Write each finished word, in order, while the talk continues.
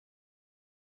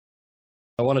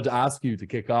I wanted to ask you to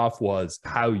kick off was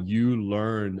how you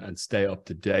learn and stay up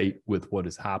to date with what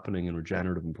is happening in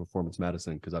regenerative and performance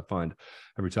medicine. Because I find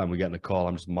every time we get in a call,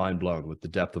 I'm just mind blown with the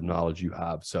depth of knowledge you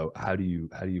have. So how do you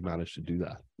manage to do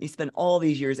that? You spend all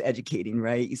these years educating,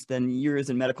 right? You spend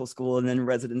years in medical school and then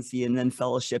residency and then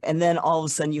fellowship. And then all of a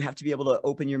sudden you have to be able to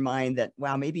open your mind that,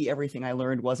 wow, maybe everything I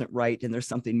learned wasn't right and there's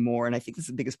something more. And I think this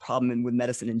is the biggest problem with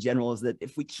medicine in general, is that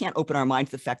if we can't open our mind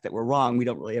to the fact that we're wrong, we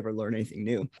don't really ever learn anything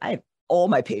new. I have all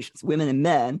my patients, women and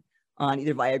men, on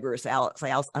either Viagra or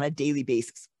Cialis on a daily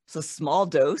basis. So small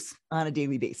dose on a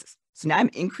daily basis. So now I'm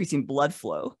increasing blood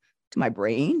flow to my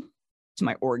brain, to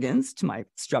my organs, to my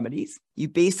extremities. You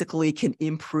basically can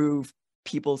improve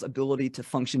people's ability to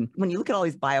function. When you look at all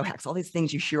these biohacks, all these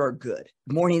things you hear are good.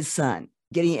 Morning sun,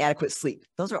 getting adequate sleep.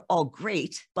 Those are all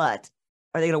great, but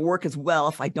are they going to work as well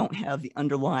if I don't have the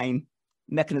underlying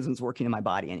mechanisms working in my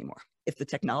body anymore? If the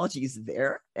technology is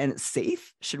there and it's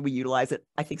safe, should we utilize it?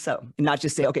 I think so. And not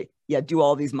just say, okay, yeah, do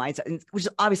all these mindset, which is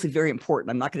obviously very important.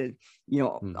 I'm not going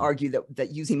to, argue that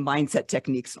using mindset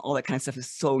techniques and all that kind of stuff is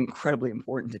so incredibly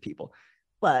important to people.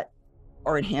 But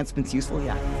are enhancements useful?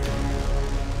 Yeah.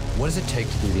 What does it take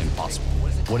to do the impossible?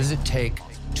 What does it take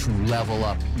to level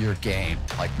up your game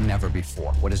like never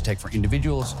before? What does it take for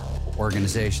individuals,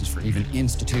 organizations, for even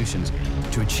institutions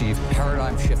to achieve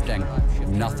paradigm shifting?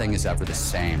 Nothing is ever the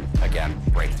same again,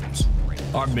 breakthroughs.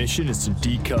 Our mission is to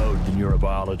decode the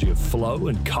neurobiology of flow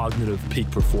and cognitive peak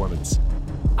performance.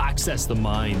 Access the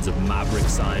minds of maverick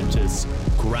scientists,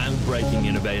 groundbreaking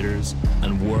innovators,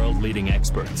 and world-leading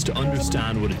experts to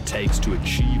understand what it takes to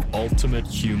achieve ultimate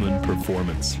human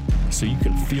performance, so you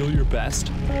can feel your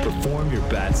best, perform your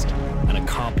best, and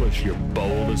accomplish your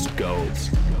boldest goals.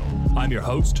 I'm your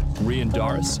host, Rian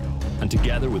Doris, and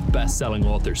together with best-selling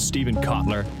author Stephen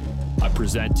Kotler, I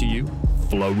present to you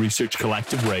Flow Research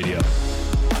Collective Radio.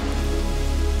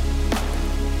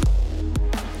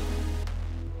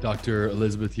 Dr.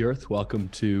 Elizabeth Yurth, welcome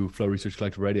to Flow Research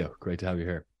Collective Radio. Great to have you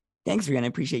here. Thanks, Rian. I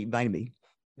appreciate you inviting me.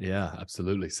 Yeah,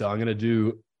 absolutely. So I'm going to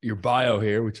do your bio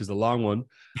here, which is a long one,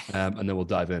 and then we'll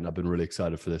dive in. I've been really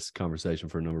excited for this conversation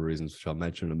for a number of reasons, which I'll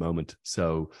mention in a moment.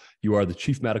 So you are the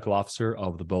Chief Medical Officer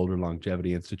of the Boulder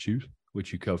Longevity Institute,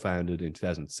 which you co-founded in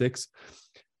 2006.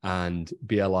 And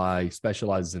BLI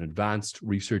specializes in advanced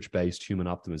research-based human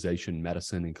optimization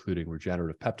medicine, including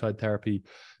regenerative peptide therapy,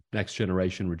 next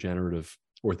generation regenerative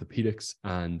orthopedics,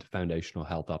 and foundational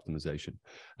health optimization.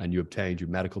 And you obtained your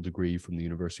medical degree from the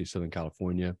University of Southern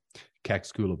California, Keck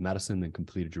School of Medicine, and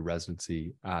completed your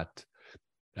residency at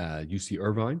UC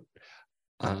Irvine.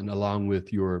 And along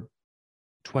with your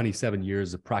 27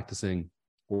 years of practicing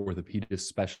orthopedist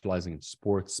specializing in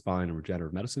sports, spine, and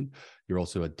regenerative medicine, you're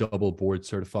also a double board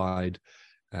certified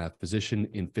physician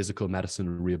in physical medicine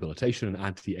and rehabilitation and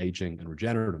anti-aging and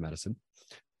regenerative medicine.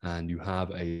 And you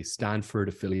have a Stanford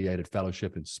affiliated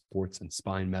fellowship in sports and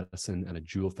spine medicine and a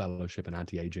dual fellowship in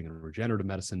anti-aging and regenerative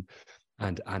medicine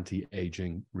and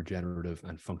anti-aging, regenerative,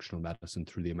 and functional medicine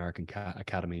through the American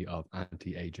Academy of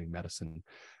Anti-Aging Medicine.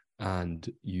 And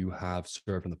you have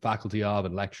served on the faculty of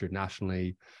and lectured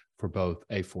nationally for both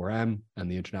A4M and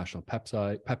the International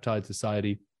Peptide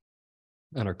Society,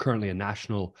 and are currently a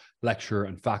national lecturer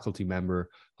and faculty member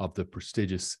of the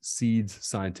prestigious SEEDS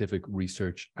Scientific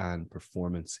Research and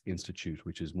Performance Institute,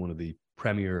 which is one of the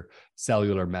premier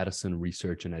cellular medicine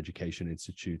research and education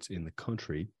institutes in the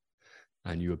country.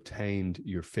 And you obtained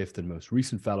your 5th and most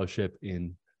recent fellowship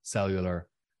in cellular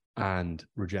and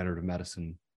regenerative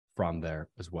medicine from there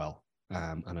as well.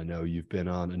 And I know you've been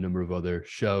on a number of other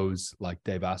shows like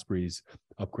Dave Asprey's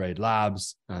Upgrade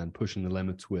Labs and Pushing the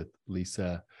Limits with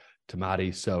Lisa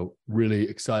Tamati. So really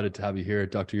excited to have you here,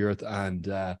 Dr. Yurth. And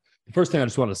the first thing I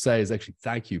just want to say is actually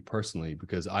thank you personally,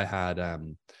 because I had,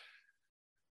 and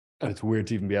it's weird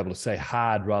to even be able to say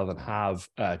had rather than have,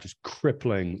 just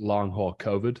crippling long haul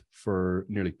COVID for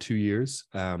nearly 2 years,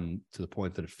 to the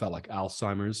point that it felt like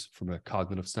Alzheimer's from a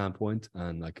cognitive standpoint,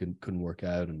 and I couldn't work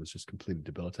out and was just completely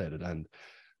debilitated. And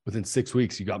within 6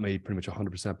 weeks, you got me pretty much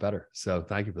 100% better. So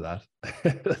thank you for that.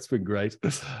 That's been great.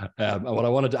 And what I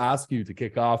wanted to ask you to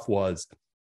kick off was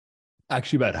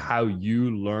actually about how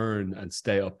you learn and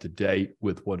stay up to date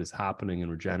with what is happening in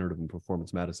regenerative and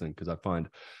performance medicine. Because I find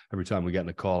every time we get in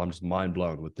a call, I'm just mind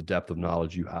blown with the depth of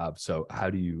knowledge you have. So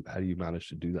how do you manage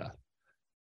to do that?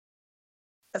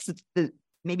 That's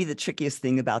maybe the trickiest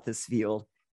thing about this field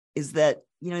is that,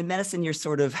 in medicine, you're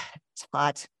sort of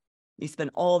taught. You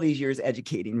spend all these years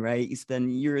educating, right? You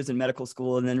spend years in medical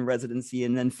school and then residency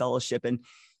and then fellowship. And,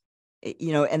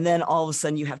 and then all of a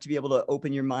sudden you have to be able to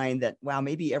open your mind that, wow,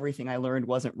 maybe everything I learned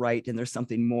wasn't right and there's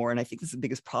something more. And I think this is the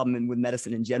biggest problem with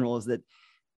medicine in general, is that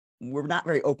we're not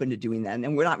very open to doing that.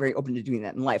 And we're not very open to doing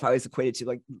that in life. I always equate it to,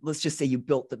 like, let's just say you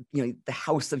built the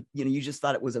house of, you just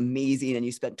thought it was amazing and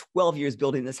you spent 12 years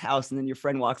building this house. And then your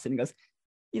friend walks in and goes,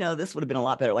 this would have been a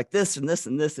lot better, like this and this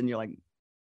and this. And you're like,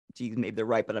 geez, maybe they're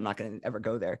right, but I'm not going to ever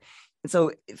go there. And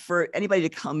so for anybody to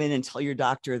come in and tell your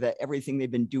doctor that everything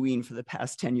they've been doing for the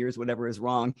past 10 years, whatever, is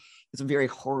wrong, it's a very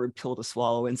hard pill to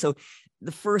swallow. And so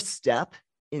the first step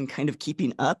in kind of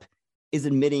keeping up is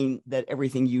admitting that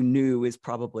everything you knew is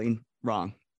probably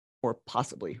wrong or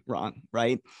possibly wrong,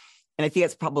 right? And I think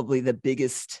that's probably the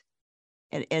biggest,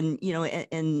 and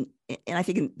I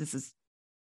think this is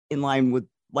in line with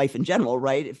life in general,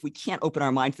 right? If we can't open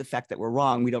our mind to the fact that we're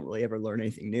wrong, we don't really ever learn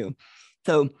anything new.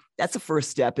 So that's the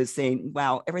first step, is saying,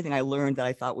 wow, everything I learned that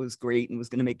I thought was great and was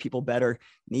going to make people better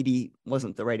maybe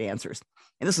wasn't the right answers.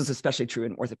 And this was especially true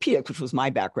in orthopedics, which was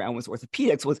my background.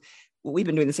 We've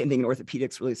been doing the same thing in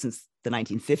orthopedics really since the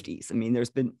 1950s. I mean, there's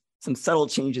been some subtle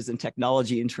changes in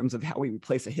technology in terms of how we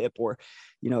replace a hip, or,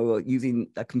 using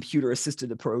a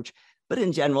computer-assisted approach. But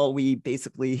in general, we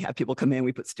basically have people come in,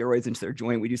 we put steroids into their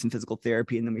joint, we do some physical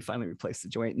therapy, and then we finally replace the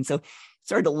joint. And so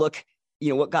started to look,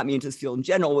 what got me into this field in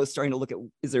general was starting to look at,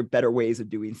 is there better ways of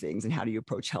doing things and how do you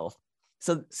approach health?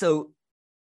 So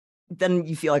then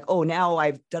you feel like, oh, now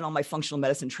I've done all my functional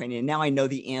medicine training and now I know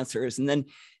the answers. And then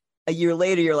a year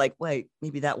later, you're like, wait,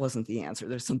 maybe that wasn't the answer.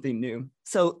 There's something new.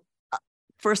 So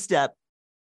first step,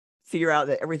 figure out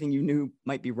that everything you knew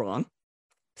might be wrong.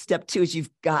 Step two is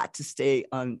you've got to stay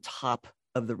on top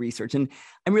of the research. And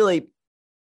I'm really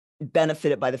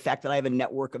benefited by the fact that I have a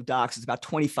network of docs. It's about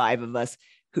 25 of us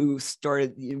who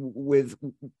started with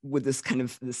this kind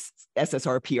of this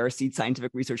SSRP, our Seed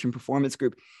Scientific Research and Performance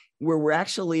Group, where we're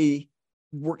actually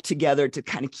work together to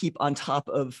kind of keep on top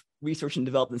of research and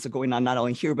developments that are going on not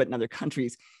only here, but in other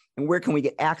countries. And where can we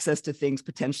get access to things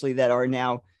potentially that are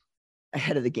now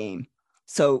ahead of the game?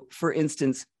 So for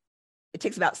instance, it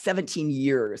takes about 17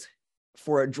 years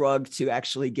for a drug to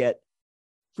actually get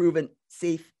proven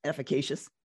safe and efficacious,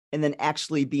 and then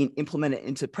actually being implemented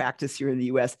into practice here in the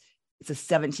US. It's a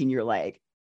 17-year lag.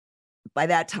 By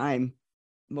that time,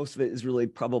 most of it is really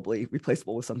probably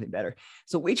replaceable with something better.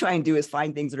 So what we try and do is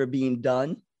find things that are being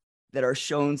done that are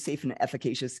shown safe and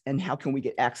efficacious, and how can we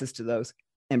get access to those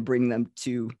and bring them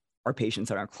to our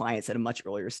patients and our clients at a much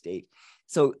earlier state.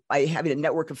 So by having a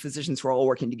network of physicians who are all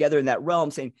working together in that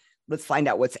realm, saying, let's find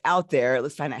out what's out there.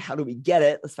 Let's find out how do we get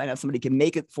it. Let's find out if somebody can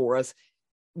make it for us.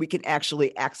 We can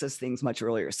actually access things much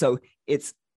earlier. So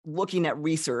it's looking at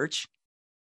research,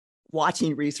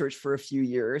 watching research for a few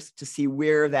years to see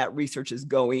where that research is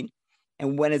going,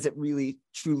 and when is it really,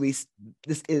 truly,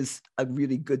 this is a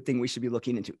really good thing we should be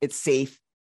looking into. It's safe.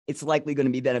 It's likely going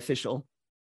to be beneficial.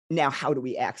 Now, how do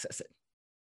we access it?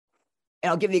 And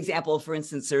I'll give the example. For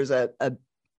instance, there's a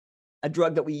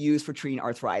drug that we use for treating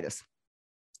arthritis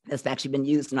that's actually been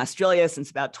used in Australia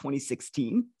since about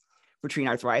 2016 for treating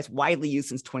arthritis, widely used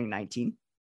since 2019.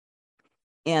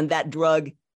 And that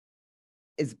drug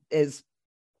is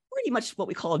pretty much what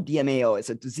we call a DMAO.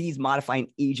 It's a disease-modifying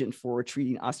agent for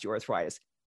treating osteoarthritis.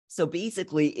 So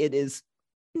basically, it is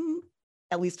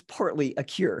at least partly a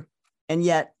cure, and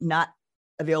yet not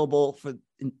available for,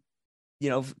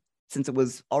 since it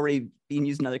was already being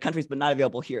used in other countries, but not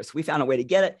available here. So we found a way to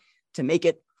get it, to make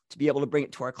it, to be able to bring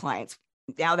it to our clients.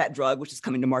 Now that drug, which is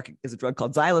coming to market, is a drug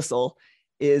called Xylosol,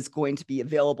 is going to be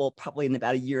available probably in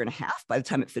about a year and a half by the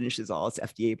time it finishes all its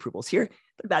FDA approvals here.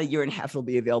 But about a year and a half, it'll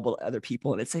be available to other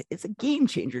people. And it's a game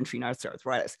changer in treating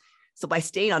osteoarthritis. So by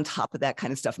staying on top of that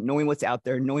kind of stuff, knowing what's out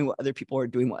there, knowing what other people are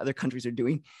doing, what other countries are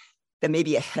doing, that may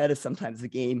be ahead of sometimes the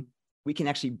game, we can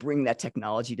actually bring that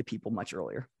technology to people much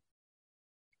earlier.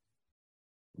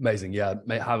 Amazing. Yeah.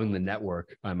 Having the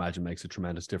network, I imagine, makes a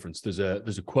tremendous difference. There's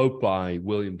a quote by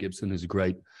William Gibson, who's a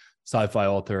great sci-fi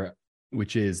author,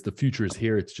 which is, the future is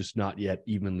here. It's just not yet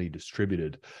evenly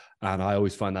distributed. And I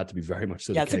always find that to be very much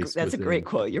so the case. That's a great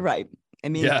quote. You're right. I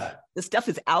mean, the stuff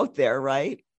is out there,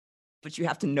 right? But you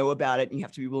have to know about it and you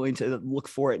have to be willing to look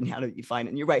for it, and how do you find it?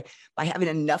 And you're right. By having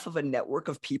enough of a network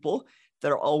of people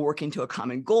that are all working to a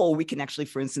common goal, we can actually,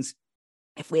 for instance,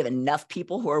 if we have enough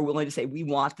people who are willing to say, we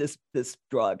want this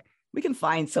drug, we can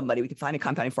find somebody, we can find a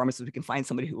compounding pharmacist, we can find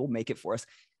somebody who will make it for us.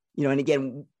 And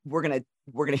again, we're gonna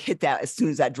hit that as soon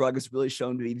as that drug is really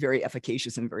shown to be very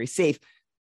efficacious and very safe.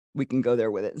 We can go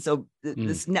there with it. And so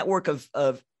this network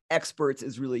of experts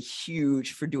is really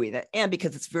huge for doing that. And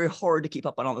because it's very hard to keep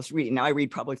up on all this reading. Now I read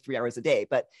probably 3 hours a day,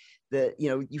 but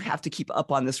you have to keep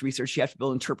up on this research. You have to be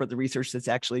able to interpret the research that's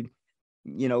actually,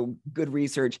 good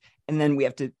research. And then we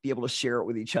have to be able to share it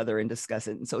with each other and discuss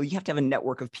it. And so you have to have a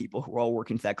network of people who are all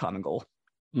working to that common goal.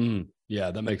 Yeah,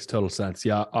 that makes total sense.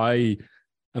 Yeah. I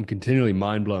I'm continually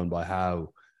mind blown by how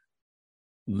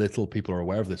little people are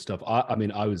aware of this stuff. I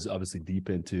mean, I was obviously deep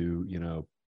into,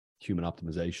 human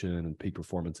optimization and peak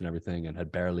performance and everything, and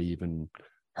had barely even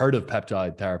heard of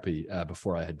peptide therapy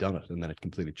before I had done it. And then it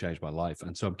completely changed my life.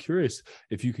 And so I'm curious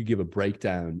if you could give a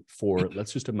breakdown for,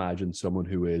 let's just imagine someone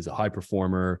who is a high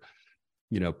performer,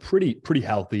 pretty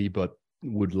healthy, but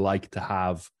would like to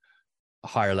have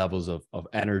higher levels of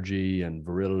energy and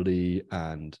virility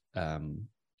and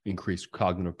increased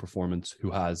cognitive performance,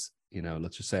 who has,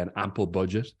 let's just say an ample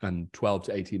budget and 12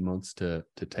 to 18 months to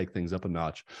take things up a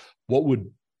notch. What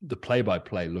would the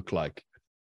play-by-play look like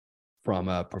from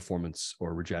a performance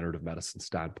or regenerative medicine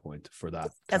standpoint for that?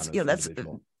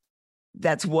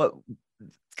 That's what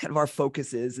kind of our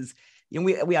focus is,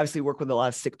 we obviously work with a lot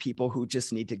of sick people who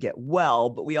just need to get well,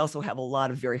 but we also have a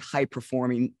lot of very high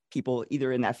performing people,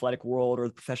 either in the athletic world or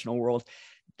the professional world,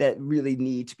 that really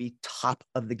need to be top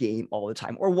of the game all the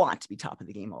time, or want to be top of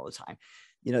the game all the time.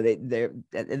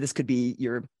 This could be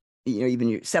even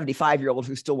your 75-year-old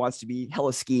who still wants to be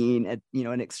hella skiing at,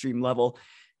 an extreme level,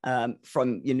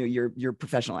 from, your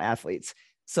professional athletes.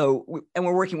 So,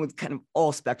 we're working with kind of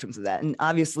all spectrums of that. And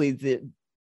obviously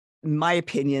in my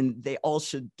opinion, they all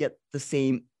should get the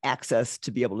same access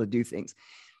to be able to do things.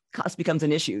 Cost becomes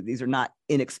an issue. These are not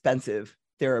inexpensive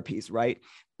therapies, right?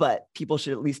 But people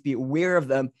should at least be aware of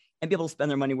them and be able to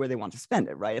spend their money where they want to spend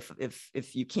it, right?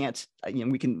 If you can't,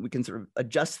 we can sort of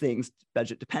adjust things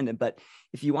budget dependent, but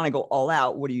if you want to go all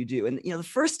out, what do you do? And, the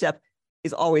first step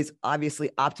is always obviously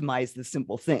optimize the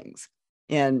simple things.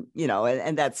 And,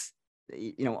 and that's,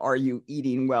 are you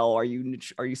eating well? Are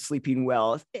you sleeping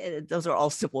well? Those are all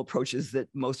simple approaches that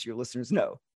most of your listeners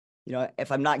know.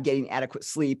 If I'm not getting adequate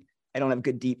sleep, I don't have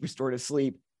good, deep restorative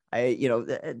sleep,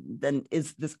 then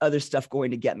is this other stuff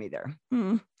going to get me there?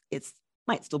 It's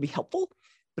might still be helpful,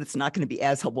 but it's not going to be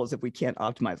as helpful as if we can't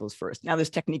optimize those first. Now, there's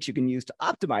techniques you can use to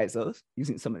optimize those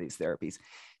using some of these therapies.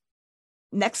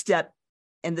 Next step,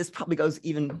 and this probably goes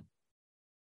even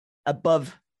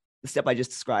above the step I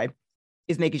just described,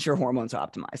 is making sure hormones are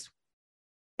optimized.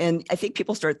 And I think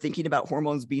people start thinking about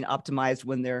hormones being optimized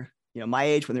when they're, my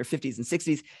age, when they're 50s and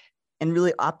 60s, and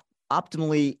really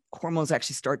optimally, hormones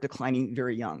actually start declining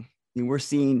very young. We're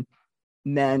seeing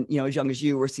men, as young as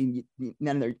you, we're seeing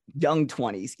men in their young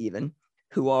 20s even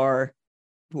who are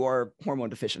hormone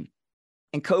deficient.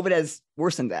 And COVID has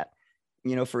worsened that.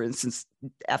 For instance,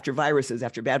 after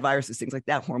bad viruses, things like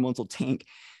that, hormones will tank.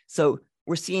 So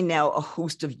we're seeing now a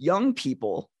host of young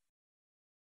people,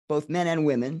 both men and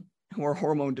women, who are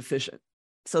hormone deficient.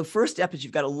 So first step is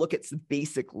you've got to look at some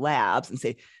basic labs and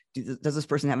say, does this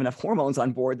person have enough hormones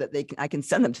on board that I can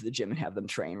send them to the gym and have them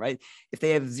train, right? If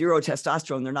they have zero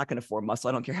testosterone, they're not going to form muscle.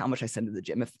 I don't care how much I send to the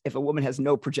gym. If a woman has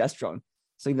no progesterone,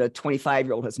 so even a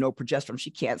 25-year-old has no progesterone,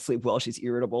 she can't sleep well. She's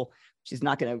irritable. She's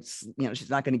not going to, she's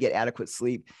not going to get adequate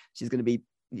sleep. She's going to be,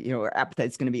 her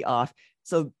appetite's going to be off.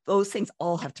 So those things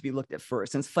all have to be looked at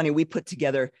first. And it's funny, we put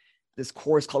together this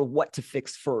course called What to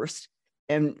Fix First.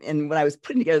 And when I was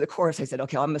putting together the course, I said,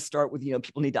 okay, I'm going to start with,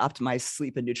 people need to optimize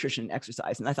sleep and nutrition and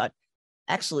exercise. And I thought,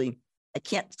 actually, I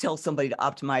can't tell somebody to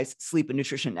optimize sleep and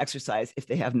nutrition and exercise if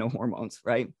they have no hormones,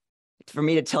 right? For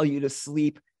me to tell you to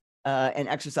sleep and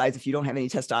exercise if you don't have any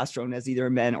testosterone as either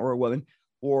a man or a woman,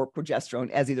 or progesterone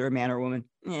as either a man or a woman,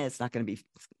 it's not going to be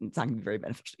very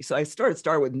beneficial. So I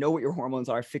started with know what your hormones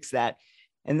are, fix that.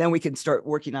 And then we can start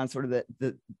working on sort of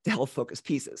the health focused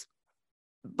pieces.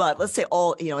 But let's say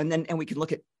and we can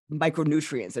look at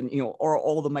micronutrients and, are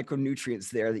all the micronutrients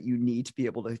there that you need to be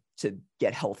able to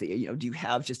get healthy? Do you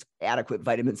have just adequate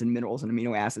vitamins and minerals and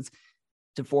amino acids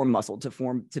to form muscle,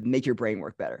 to make your brain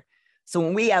work better? So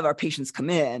when we have our patients come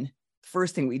in,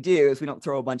 first thing we do is we don't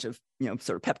throw a bunch of, sort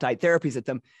of peptide therapies at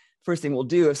them. First thing we'll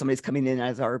do if somebody's coming in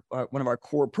as one of our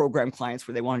core program clients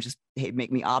where they want to just, hey,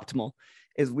 make me optimal,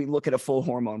 is we look at a full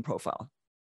hormone profile.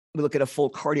 We look at a full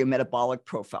cardiometabolic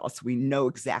profile. So we know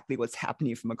exactly what's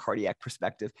happening from a cardiac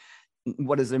perspective.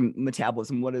 What is their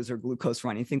metabolism? What is their glucose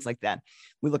running? Things like that.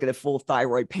 We look at a full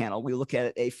thyroid panel. We look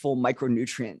at a full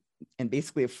micronutrient and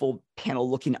basically a full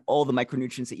panel looking at all the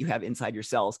micronutrients that you have inside your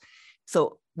cells.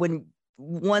 So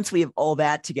once we have all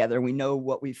that together, we know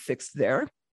what we've fixed there,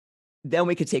 then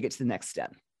we could take it to the next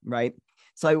step, right?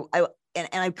 So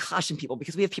I caution people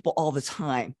because we have people all the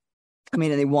time come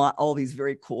in and they want all these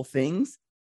very cool things.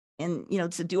 And,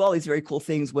 to do all these very cool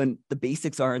things when the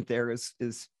basics aren't there is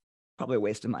probably a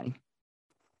waste of money.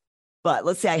 But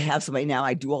let's say I have somebody now,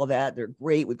 I do all that. They're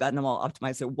great. We've gotten them all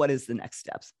optimized. So what is the next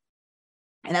steps?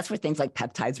 And that's where things like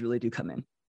peptides really do come in.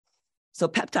 So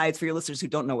peptides, for your listeners who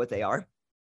don't know what they are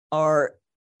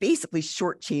basically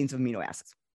short chains of amino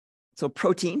acids. So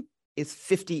protein is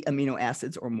 50 amino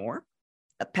acids or more.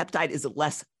 a peptide is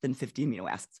less than 50 amino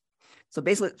acids. So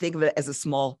basically think of it as a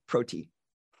small protein.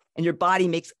 And your body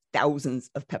makes thousands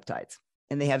of peptides,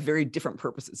 and they have very different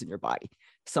purposes in your body.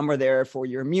 Some are there for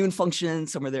your immune function.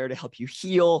 Some are there to help you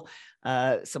heal.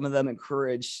 Some of them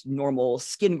encourage normal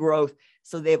skin growth.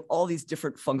 So they have all these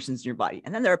different functions in your body.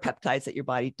 And then there are peptides that your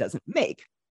body doesn't make,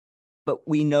 but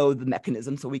we know the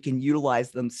mechanism, so we can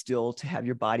utilize them still to have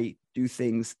your body do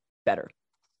things better.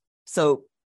 So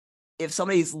if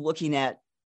somebody's looking at,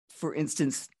 for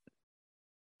instance,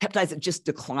 peptides that just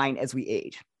decline as we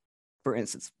age, for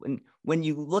instance, when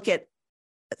you look at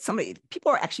somebody,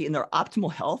 people are actually in their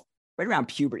optimal health right around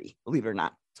puberty, believe it or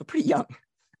not. So pretty young.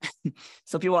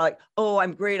 So people are like, oh,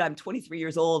 I'm great. I'm 23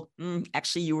 years old.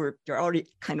 Actually, you're already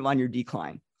kind of on your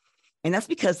decline. And that's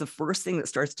because the first thing that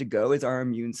starts to go is our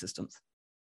immune systems.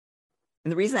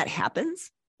 And the reason that happens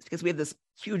is because we have this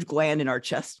huge gland in our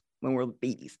chest when we're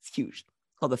babies. It's huge,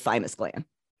 called the thymus gland.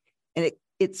 And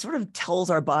it sort of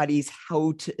tells our bodies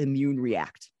how to immune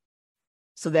react.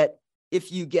 So that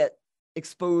if you get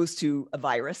exposed to a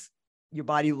virus, your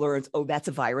body learns, oh, that's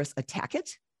a virus, attack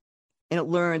it. And it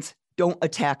learns, don't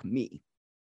attack me.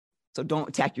 So don't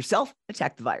attack yourself,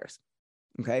 attack the virus.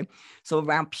 Okay. So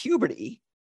around puberty,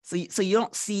 so you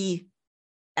don't see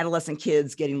adolescent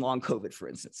kids getting long COVID, for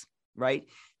instance, right?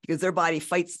 Because their body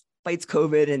fights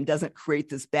COVID and doesn't create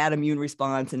this bad immune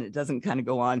response, and it doesn't kind of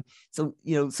go on. So,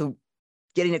 so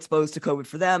getting exposed to COVID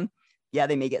for them, yeah,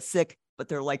 they may get sick, but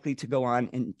they're likely to go on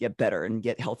and get better and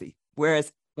get healthy.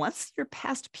 Whereas once you're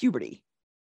past puberty,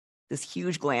 this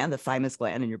huge gland, the thymus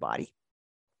gland in your body,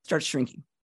 starts shrinking.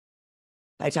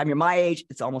 By the time you're my age,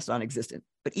 it's almost non-existent.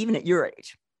 But even at your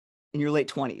age, in your late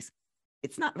 20s,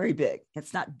 it's not very big.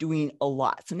 It's not doing a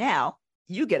lot. So now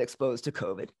you get exposed to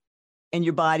COVID and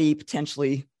your body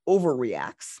potentially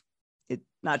overreacts. It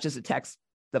not just attacks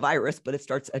the virus, but it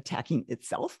starts attacking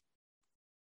itself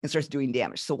and starts doing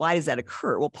damage. So why does that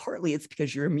occur? Well, partly it's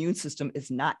because your immune system is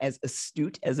not as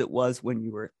astute as it was when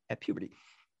you were at puberty.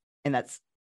 And that's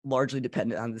largely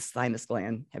dependent on this thymus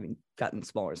gland having gotten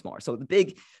smaller and smaller. So the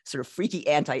big sort of freaky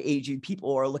anti-aging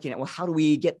people are looking at, well, how do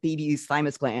we get babies'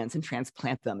 thymus glands and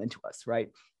transplant them into us, right?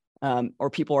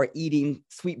 Or people are eating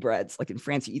sweetbreads. Like in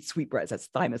France, you eat sweetbreads, that's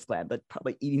thymus gland, but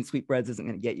probably eating sweetbreads isn't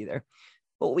going to get you there.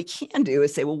 But what we can do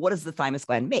is say, well, what does the thymus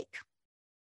gland make?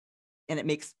 And it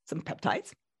makes some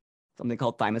peptides, something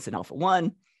called thymosin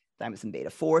alpha-1, thymosin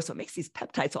beta-4. So it makes these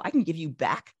peptides. So I can give you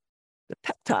back the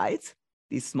peptides,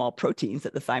 these small proteins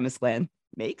that the thymus gland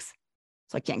makes.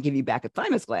 So I can't give you back a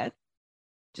thymus gland,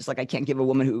 just like I can't give a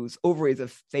woman whose ovaries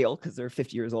have failed because they're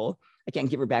 50 years old. I can't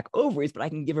give her back ovaries, but I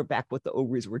can give her back what the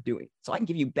ovaries were doing. So I can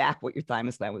give you back what your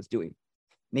thymus gland was doing,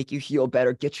 make you heal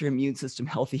better, get your immune system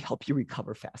healthy, help you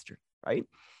recover faster, right?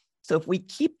 So if we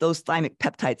keep those thymic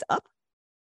peptides up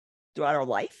throughout our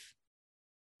life,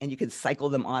 and you can cycle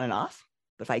them on and off,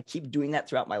 but if I keep doing that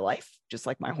throughout my life, just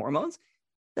like my hormones,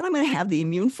 then I'm going to have the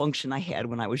immune function I had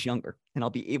when I was younger, and I'll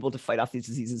be able to fight off these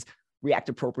diseases, react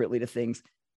appropriately to things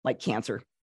like cancer,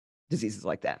 diseases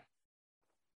like that.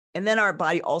 And then our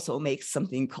body also makes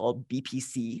something called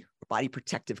BPC, or body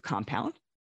protective compound.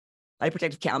 Body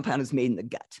protective compound is made in the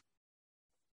gut.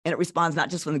 And it responds not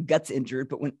just when the gut's injured,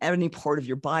 but when any part of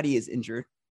your body is injured,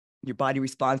 your body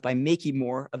responds by making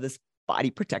more of this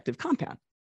body protective compound.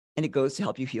 And it goes to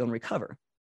help you heal and recover.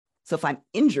 So if I'm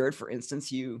injured, for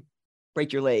instance, you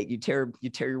break your leg, you tear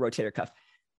your rotator cuff,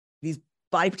 these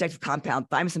body protective compound,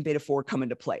 thymosin beta-4, come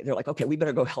into play. They're like, okay, we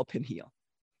better go help him heal.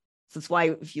 So that's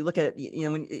why if you look at,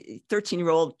 when a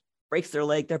 13-year-old breaks their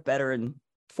leg, they're better in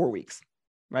 4 weeks,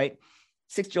 right?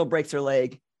 6-year-old breaks their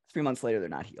leg, 3 months later, they're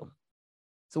not healed.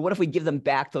 So what if we give them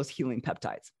back those healing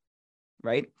peptides,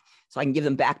 right? So I can give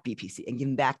them back BPC and give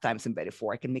them back thymosin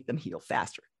beta-4. I can make them heal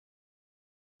faster.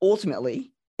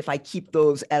 Ultimately, if I keep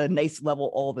those at a nice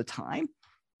level all the time,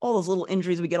 all those little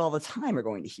injuries we get all the time are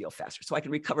going to heal faster. So I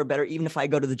can recover better even if I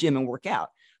go to the gym and work out,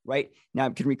 right? Now I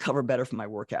can recover better from my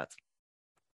workouts.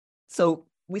 So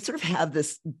we sort of have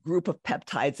this group of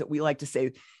peptides that we like to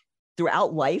say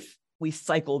throughout life, we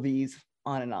cycle these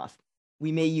on and off.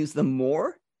 We may use them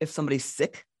more if somebody's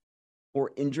sick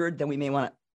or injured, then we may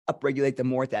want to upregulate them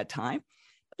more at that time.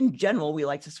 In general, we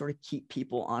like to sort of keep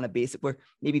people on a basic where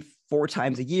maybe 4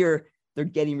 times a year, they're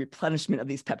getting replenishment of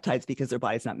these peptides because their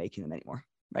body's not making them anymore,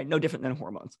 right? No different than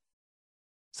hormones.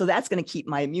 So that's going to keep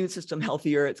my immune system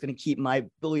healthier. It's going to keep my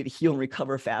ability to heal and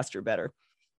recover faster, better.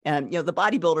 And, the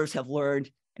bodybuilders have learned,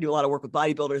 I do a lot of work with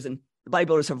bodybuilders, and the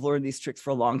bodybuilders have learned these tricks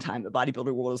for a long time. The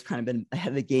bodybuilder world has kind of been ahead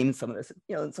of the game in some of this,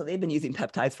 and so they've been using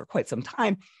peptides for quite some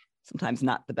time, sometimes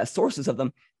not the best sources of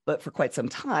them, but for quite some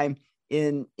time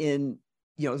in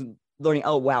learning,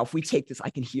 oh, wow, if we take this, I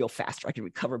can heal faster, I can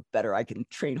recover better, I can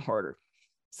train harder.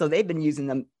 So they've been using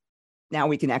them. Now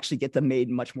we can actually get them made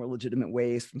in much more legitimate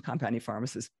ways from compounding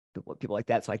pharmacists, people like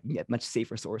that, so I can get much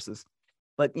safer sources.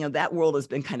 But that world has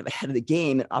been kind of ahead of the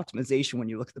game in optimization. When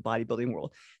you look at the bodybuilding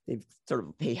world, they've sort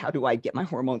of, hey, how do I get my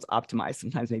hormones optimized?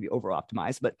 Sometimes maybe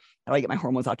over-optimized, but how do I get my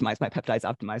hormones optimized, my peptides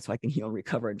optimized, so I can heal and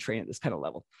recover and train at this kind of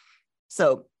level?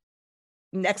 So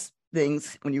next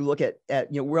things, when you look at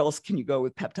where else can you go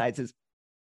with peptides is,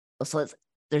 so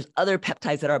there's other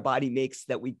peptides that our body makes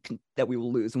that we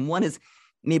will lose. And one is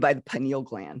made by the pineal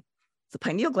gland. The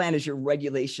pineal gland is your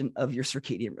regulation of your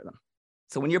circadian rhythm.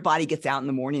 So when your body gets out in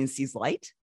the morning and sees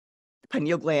light, the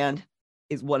pineal gland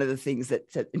is one of the things that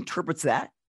interprets that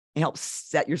and helps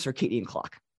set your circadian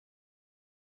clock.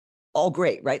 All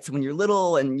great, right? So when you're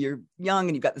little and you're young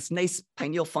and you've got this nice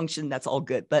pineal function, that's all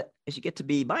good. But as you get to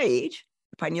be my age,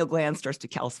 the pineal gland starts to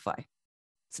calcify.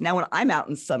 So now when I'm out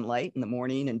in sunlight in the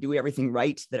morning and do everything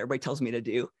right that everybody tells me to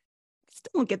do, I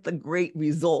still don't get the great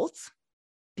results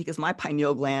because my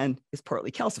pineal gland is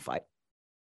partly calcified.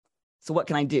 So what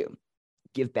can I do?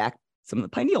 Give back some of the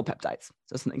pineal peptides.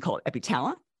 So something called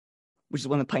epitalin, which is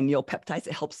one of the pineal peptides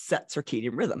that helps set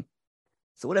circadian rhythm.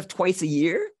 So what if twice a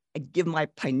year, I give my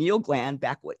pineal gland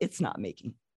back what it's not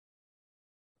making?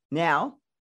 Now,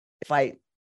 if I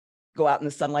go out in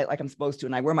the sunlight like I'm supposed to,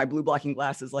 and I wear my blue blocking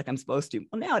glasses like I'm supposed to,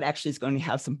 well, now it actually is going to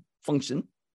have some function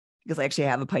because I actually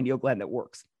have a pineal gland that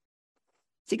works.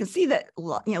 So you can see that,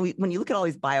 when you look at all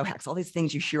these biohacks, all these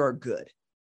things you hear are good.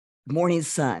 Morning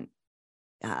sun,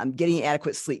 getting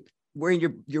adequate sleep, wearing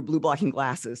your blue blocking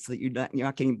glasses so that you're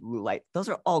not getting blue light. Those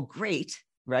are all great,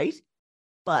 right?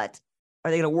 But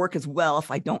are they going to work as well if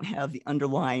I don't have the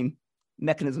underlying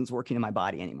mechanisms working in my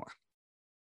body anymore?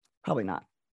 Probably not.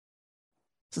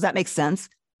 Does that make sense?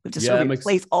 We have to sort of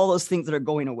replace all those things that are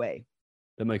going away.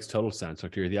 That makes total sense,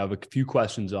 Dr. I have a few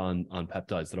questions on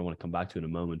peptides that I want to come back to in a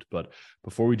moment. But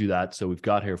before we do that, so we've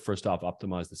got here, first off,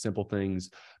 optimize the simple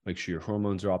things, make sure your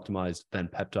hormones are optimized, then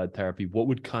peptide therapy. What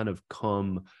would kind of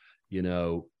come,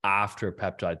 after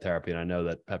peptide therapy? And I know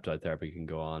that peptide therapy can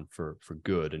go on for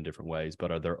good in different ways,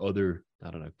 but are there other,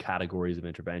 categories of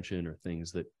intervention or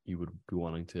things that you would be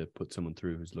wanting to put someone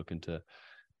through who's looking to,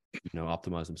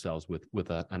 optimize themselves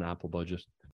with an ample budget?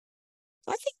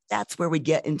 I think that's where we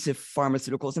get into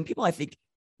pharmaceuticals. And people, I think,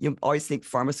 always think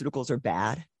pharmaceuticals are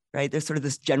bad, right? There's sort of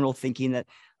this general thinking that,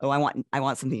 oh, I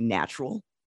want something natural.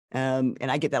 And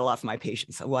I get that a lot from my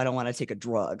patients. Oh, I don't want to take a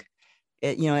drug.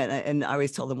 And I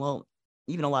always tell them, well,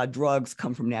 even a lot of drugs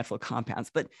come from natural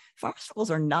compounds, but pharmaceuticals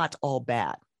are not all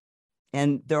bad.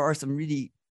 And there are some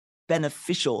really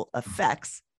beneficial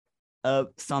effects of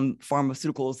some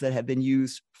pharmaceuticals that have been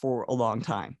used for a long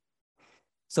time.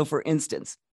 So for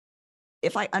instance,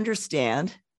 if I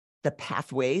understand the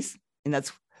pathways, and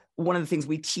that's one of the things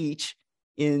we teach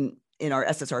in our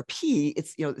SSRP,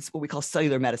 it's what we call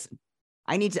cellular medicine.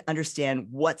 I need to understand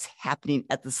what's happening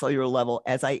at the cellular level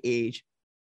as I age,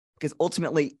 because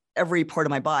ultimately every part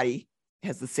of my body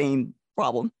has the same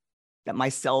problem, that my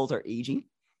cells are aging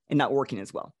and not working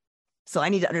as well. So I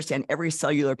need to understand every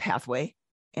cellular pathway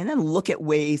and then look at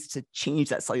ways to change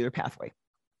that cellular pathway.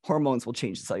 Hormones will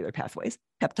change the cellular pathways.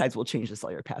 Peptides will change the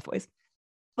cellular pathways.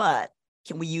 But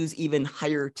can we use even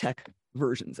higher tech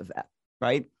versions of that,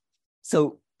 right?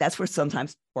 So that's where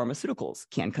sometimes pharmaceuticals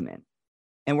can come in.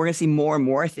 And we're going to see more and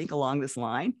more, I think, along this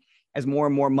line, as more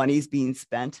and more money is being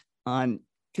spent on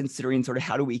considering sort of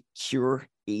how do we cure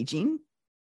aging?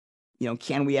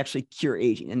 Can we actually cure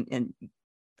aging? And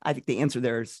I think the answer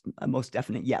there is a most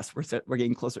definite yes. We're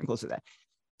getting closer and closer to that.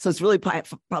 So it's really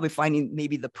probably finding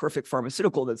maybe the perfect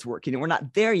pharmaceutical that's working. And we're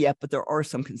not there yet, but there are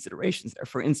some considerations there.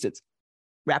 For instance,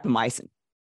 rapamycin,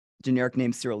 generic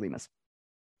name sirolimus.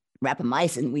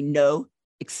 Rapamycin, we know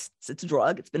it's a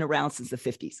drug. It's been around since the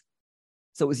 50s.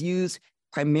 So it was used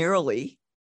primarily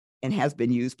and has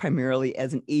been used primarily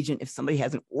as an agent if somebody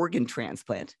has an organ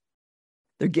transplant.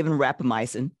 They're given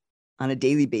rapamycin on a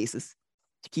daily basis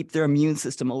to keep their immune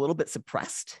system a little bit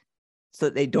suppressed so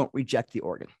that they don't reject the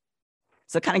organ.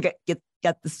 So it kind of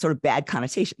get this sort of bad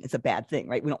connotation. It's a bad thing,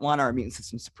 right? We don't want our immune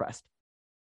system suppressed.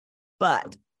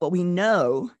 But what we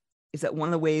know is that one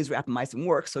of the ways rapamycin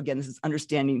works, so again, this is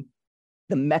understanding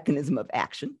the mechanism of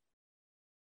action,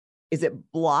 is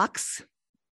it blocks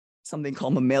something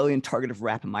called mammalian target of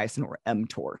rapamycin, or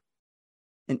mTOR.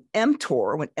 And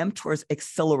mTOR, when mTOR is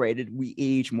accelerated, we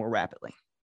age more rapidly.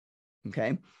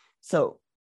 Okay, so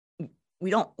we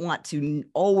don't want to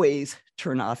always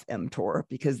turn off mTOR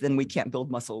because then we can't build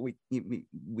muscle.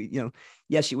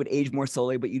 Yes, you would age more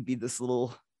slowly, but you'd be this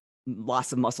little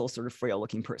loss of muscle, sort of frail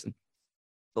looking person.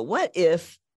 But what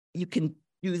if you can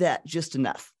do that just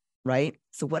enough? right?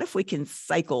 So what if we can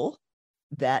cycle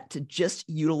that to just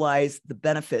utilize the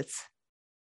benefits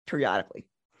periodically?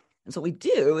 And so what we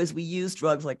do is we use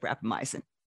drugs like rapamycin.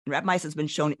 And rapamycin has been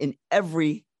shown in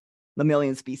every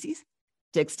mammalian species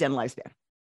to extend lifespan.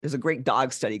 There's a great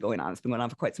dog study going on. It's been going on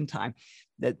for quite some time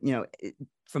that,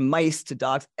 from mice to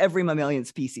dogs, every mammalian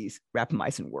species,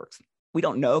 rapamycin works. We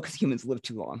don't know because humans live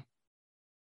too long.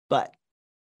 But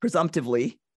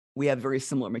presumptively, we have very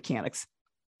similar mechanics.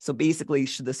 So basically,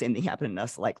 should the same thing happen in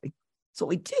us? Likely. So what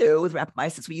we do with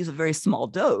rapamycin is we use a very small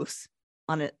dose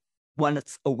on a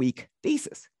once-a-week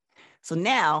basis. So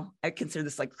now I consider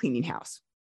this like cleaning house,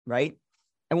 right?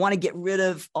 I want to get rid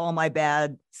of all my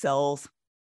bad cells.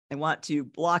 I want to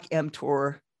block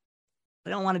mTOR. I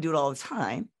don't want to do it all the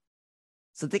time.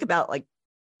 So think about like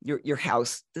your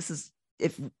house. This is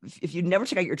if you never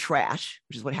check out your trash,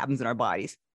 which is what happens in our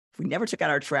bodies. If we never check out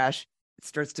our trash, it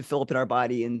starts to fill up in our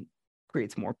body and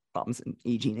creates more problems in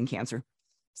aging and cancer.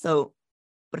 So,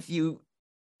 but if you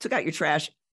took out your trash,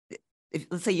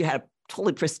 let's say you had a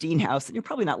totally pristine house, then you're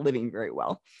probably not living very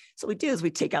well. So what we do is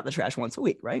we take out the trash once a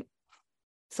week, right?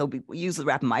 So we use the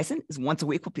rapamycin is once a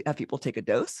week. We'll have people take a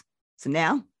dose. So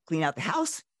now clean out the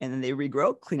house and then they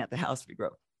regrow, clean out the house,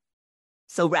 regrow.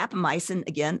 So rapamycin,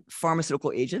 again,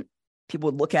 pharmaceutical agent.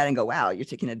 People would look at it and go, wow, you're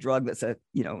taking a drug that's an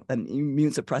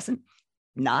immune suppressant,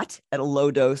 not at a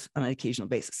low dose on an occasional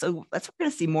basis. So that's what we're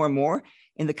going to see more and more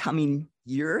in the coming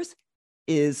years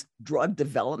is drug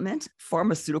development,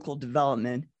 pharmaceutical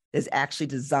development is actually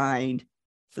designed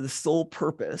for the sole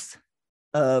purpose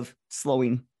of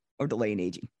slowing or delaying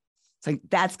aging. So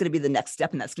that's going to be the next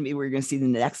step. And that's going to be where you're going to see the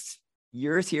next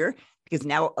years here, because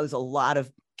now there's a lot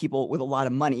of people with a lot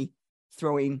of money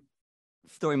throwing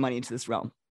money into this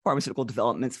realm, pharmaceutical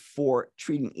developments for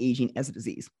treating aging as a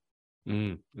disease.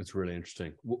 That's really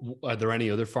interesting. Are there any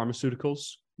other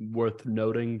pharmaceuticals worth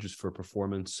noting just for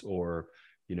performance or,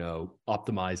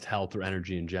 optimized health or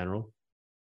energy in general?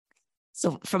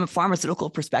 So from a pharmaceutical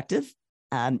perspective,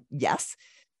 yes,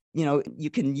 you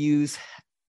can use,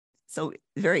 so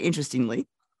very interestingly,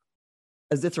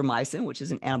 azithromycin, which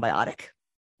is an antibiotic,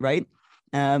 right?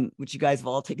 Which you guys have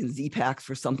all taken Z-Paks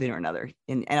for something or another.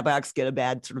 And antibiotics get a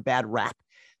bad rap.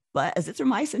 But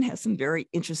azithromycin has some very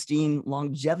interesting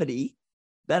longevity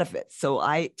benefits. So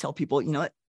I tell people,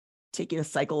 taking a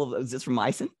cycle of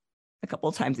azithromycin a couple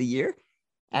of times a year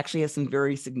actually has some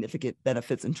very significant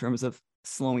benefits in terms of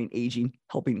slowing aging,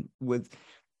 helping with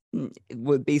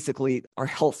basically our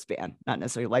health span, not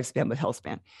necessarily lifespan, but health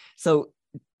span. So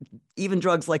even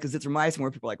drugs like azithromycin,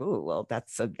 where people are like, oh, well,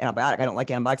 that's an antibiotic. I don't like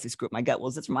antibiotics. They screw up my gut.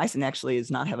 Well, azithromycin actually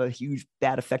does not have a huge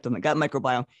bad effect on the gut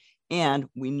microbiome. And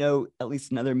we know, at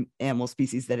least in other animal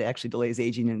species, that it actually delays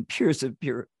aging and appears to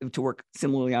work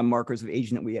similarly on markers of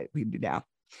aging that we do now.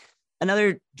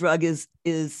 Another drug is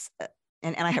an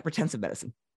antihypertensive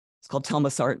medicine. It's called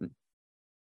telmisartan.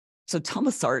 So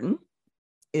telmisartan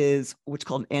is what's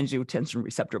called an angiotensin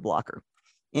receptor blocker.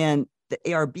 And the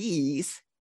ARBs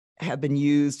have been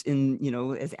used as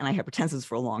antihypertensives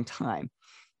for a long time.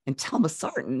 And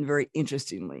telmisartan, very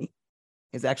interestingly,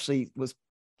 was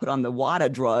put on the WADA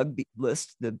drug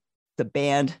list, the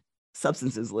banned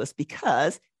substances list,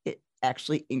 because it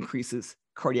actually increases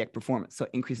cardiac performance. So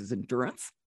it increases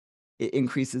endurance. It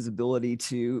increases ability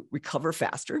to recover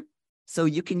faster. So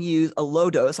you can use a low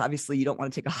dose. Obviously, you don't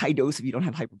want to take a high dose if you don't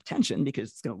have hypertension because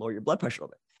it's going to lower your blood pressure a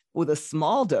little bit. With a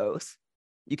small dose,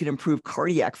 you can improve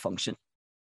cardiac function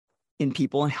in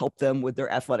people and help them with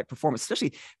their athletic performance,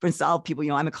 especially for instance,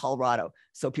 people, I'm in Colorado,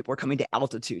 so people are coming to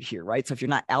altitude here, right? So if you're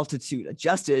not altitude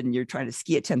adjusted and you're trying to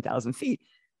ski at 10,000 feet,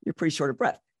 you're pretty short of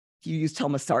breath. If you use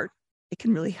telmisartan, it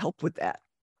can really help with that.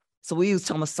 So we use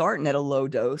telmisartan at a low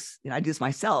dose, and I do this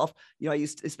myself. I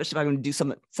use, especially if I'm going to do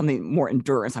something more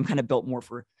endurance. I'm kind of built more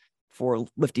for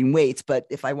lifting weights, but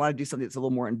if I want to do something that's a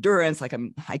little more endurance, like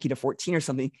I'm hiking to 14 or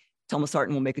something,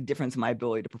 telmisartan will make a difference in my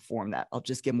ability to perform that. I'll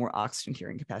just get more oxygen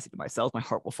carrying capacity to my cells. My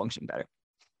heart will function better.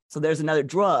 So there's another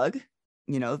drug,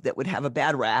 that would have a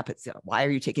bad rap. It's why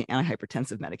are you taking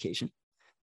antihypertensive medication?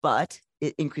 But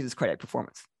it increases cardiac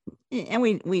performance, and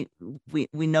we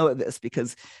know this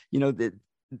because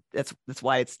that's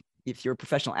why it's, if you're a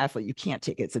professional athlete, you can't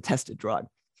take it. It's a tested drug.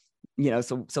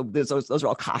 So those are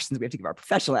all cautions we have to give our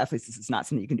professional athletes. This is not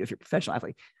something you can do if you're a professional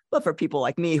athlete. But for people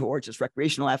like me who are just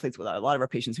recreational athletes, with a lot of our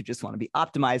patients who just want to be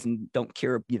optimized and don't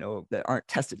care, that aren't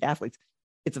tested athletes,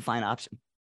 it's a fine option.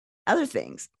 Other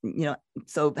things,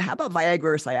 so how about Viagra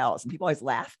or Cialis? And people always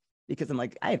laugh because I'm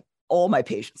like, I have all my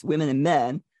patients, women and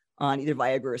men, on either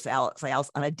Viagra or Cialis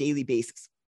on a daily basis.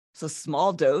 So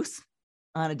small dose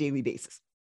on a daily basis.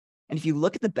 And if you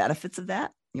look at the benefits of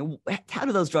that, how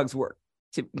do those drugs work?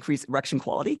 To increase erection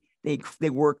quality, they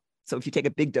work So if you take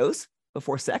a big dose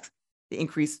before sex, they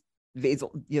increase they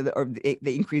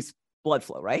increase blood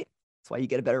flow, right? That's why you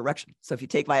get a better erection. So if you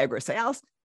take Viagra or Cialis,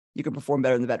 you can perform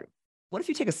better in the bedroom. What if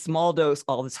you take a small dose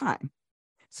all the time?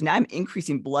 So now I'm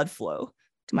increasing blood flow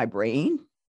to my brain,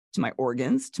 to my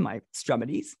organs, to my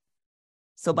extremities.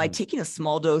 So by taking a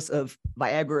small dose of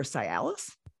Viagra or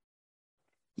Cialis,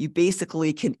 you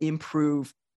basically can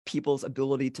improve people's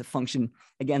ability to function.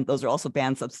 Again, those are also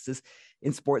banned substances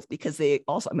in sports because I'm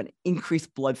going to increase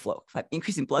blood flow. If I'm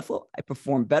increasing blood flow, I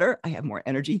perform better. I have more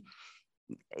energy.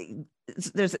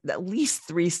 There's at least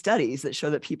 3 studies that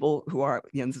show that people who are,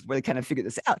 this is where they kind of figured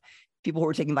this out. People who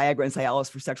were taking Viagra and Cialis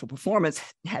for sexual performance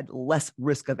had less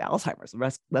risk of Alzheimer's,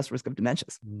 less risk of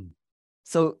dementias.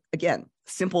 So again,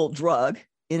 simple drug,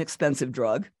 inexpensive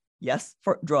drug, yes,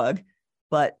 for drug,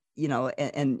 but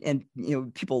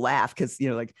people laugh because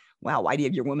like, wow, why do you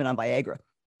have your women on Viagra?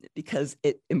 Because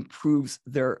it improves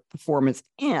their performance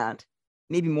and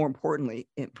maybe more importantly,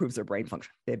 it improves their brain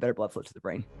function. They have better blood flow to the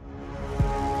brain.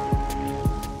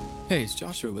 Hey, it's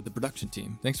Joshua with the production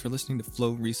team. Thanks for listening to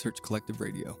Flow Research Collective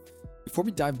Radio. Before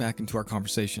we dive back into our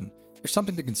conversation, there's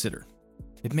something to consider.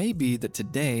 It may be that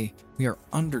today we are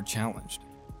under-challenged.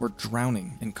 We're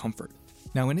drowning in comfort.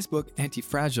 Now, in his book,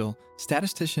 Anti-Fragile,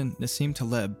 statistician Nassim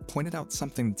Taleb pointed out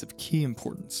something that's of key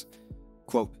importance.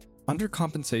 Quote,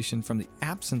 undercompensation from the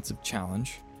absence of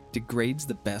challenge degrades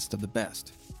the best of the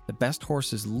best. The best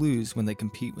horses lose when they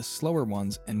compete with slower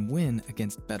ones and win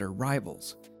against better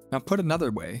rivals. Now, put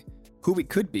another way, who we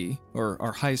could be, or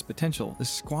our highest potential, is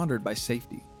squandered by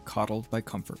safety, coddled by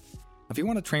comfort. If you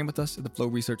want to train with us at the Flow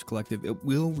Research Collective, it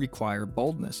will require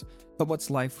boldness. But what's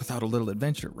life without a little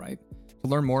adventure, right? To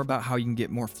learn more about how you can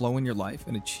get more flow in your life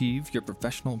and achieve your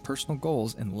professional and personal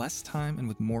goals in less time and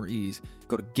with more ease,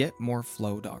 go to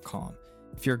getmoreflow.com.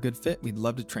 If you're a good fit, we'd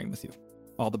love to train with you.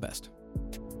 All the best.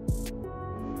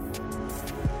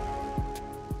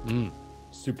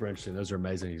 Super interesting. Those are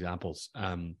amazing examples.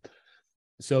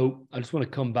 So I just want to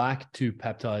come back to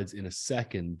peptides in a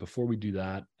second. Before we do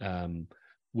that,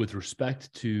 with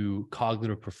respect to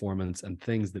cognitive performance and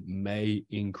things that may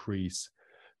increase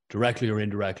directly or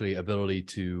indirectly ability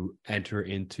to enter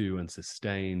into and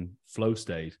sustain flow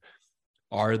state,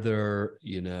 are there,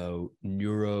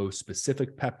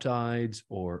 neuro-specific peptides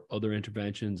or other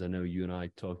interventions? I know you and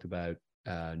I talked about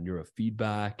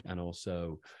neurofeedback and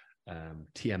also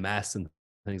TMS and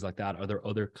things like that. Are there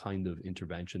other kind of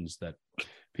interventions that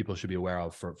people should be aware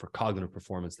of for cognitive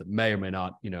performance that may or may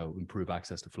not, improve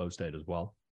access to flow state as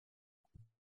well?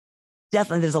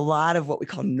 Definitely, there's a lot of what we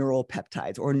call neural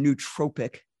peptides or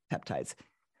nootropic peptides.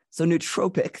 So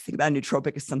nootropic, think about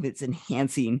nootropic as something that's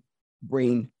enhancing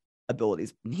brain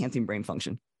abilities, enhancing brain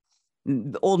function.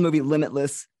 The old movie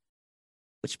Limitless,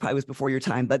 which probably was before your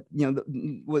time, but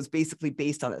was basically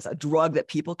based on this, a drug that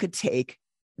people could take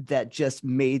that just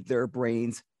made their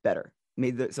brains better.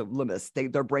 So Limitless,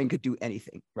 their brain could do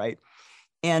anything, right?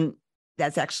 And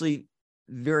that's actually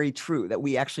very true, that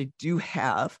we actually do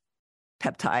have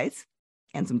peptides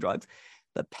and some drugs,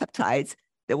 but peptides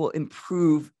that will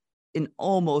improve in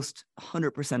almost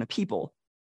 100% of people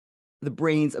the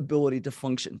brain's ability to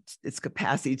function, its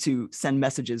capacity to send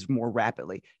messages more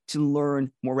rapidly, to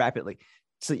learn more rapidly,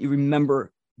 so that you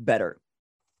remember better.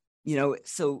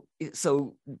 So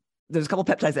there's a couple of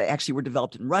peptides that actually were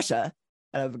developed in Russia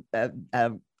of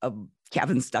Dr.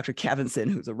 Kavan-Zinn,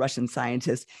 who's a Russian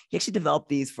scientist. He actually developed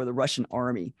these for the Russian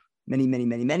army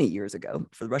many years ago,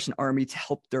 for the Russian army to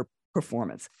help their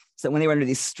performance. So when they were under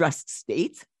these stressed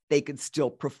states, they could still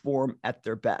perform at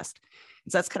their best.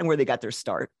 And so that's kind of where they got their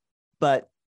start. But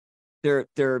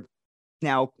they're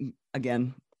now,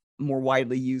 again, more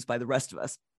widely used by the rest of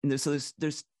us. And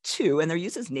there's 2, and they're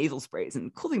used as nasal sprays. And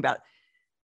the cool thing about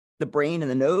the brain and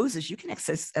the nose is you can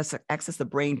access the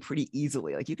brain pretty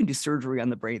easily. Like you can do surgery on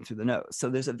the brain through the nose. So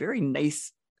there's a very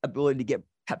nice ability to get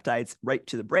peptides right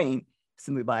to the brain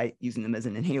simply by using them as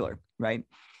an inhaler, right?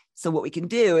 So what we can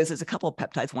do is there's a couple of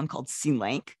peptides, one called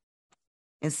C-LANK.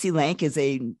 And C-LANK is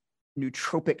a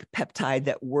nootropic peptide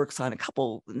that works on a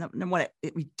couple. Number one,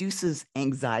 it reduces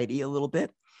anxiety a little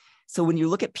bit. So when you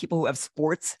look at people who have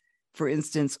sports, for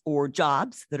instance, or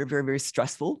jobs that are very, very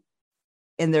stressful,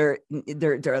 and they're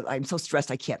I'm so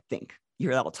stressed I can't think. You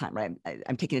hear that all the time, right?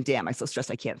 I'm taking a damn. I'm so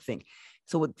stressed I can't think.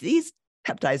 So what these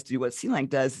peptides do, what C-LANK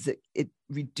does, is it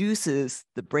reduces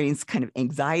the brain's kind of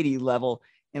anxiety level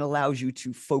and allows you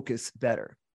to focus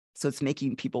better. So it's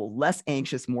making people less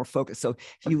anxious, more focused. So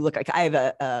if you look, like I have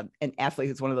an athlete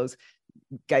who's one of those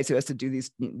guys who has to do these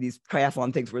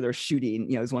triathlon things where they're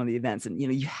shooting, is one of the events. And,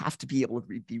 you have to be able to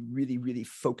be really, really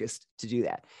focused to do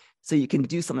that. So you can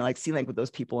do something like C-LANK with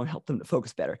those people and help them to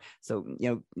focus better. So,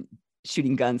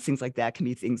 shooting guns, things like that can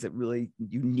be things that really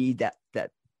you need that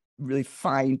really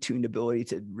fine-tuned ability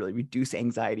to really reduce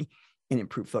anxiety and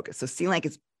improve focus. So C-Lank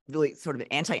is really sort of an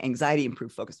anti-anxiety,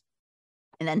 improved focus,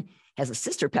 and then has a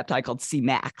sister peptide called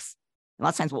C-Max. And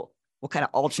lots of times we'll kind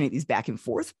of alternate these back and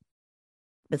forth.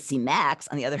 But C-Max,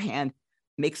 on the other hand,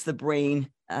 makes the brain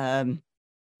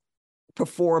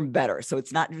perform better. So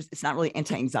it's not really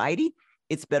anti-anxiety.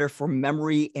 It's better for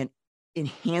memory and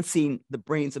enhancing the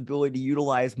brain's ability to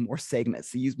utilize more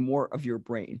segments, to use more of your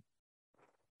brain.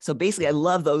 So basically, I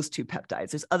love those two peptides.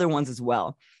 There's other ones as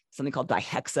well, something called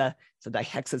dihexa. So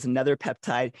dihexa is another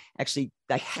peptide. Actually,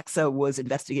 dihexa was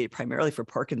investigated primarily for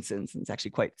Parkinson's, and it's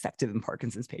actually quite effective in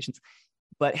Parkinson's patients,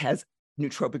 but has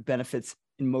nootropic benefits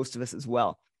in most of us as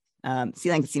well.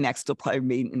 C-Lank and C-Max still probably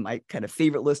remain in my kind of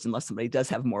favorite list, unless somebody does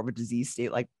have more of a disease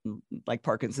state like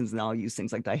Parkinson's, and I'll use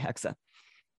things like dihexa.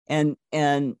 And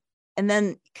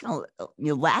then kind of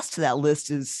last to that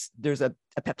list is there's a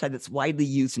peptide that's widely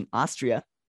used in Austria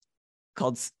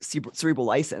called cerebral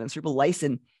lysin. And cerebral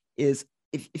lysin is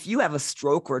if you have a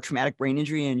stroke or a traumatic brain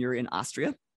injury and you're in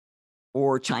Austria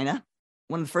or China,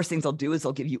 one of the first things I'll do is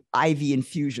I'll give you IV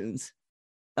infusions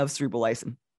of cerebral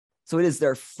lysin. So it is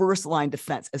their first line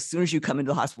defense as soon as you come into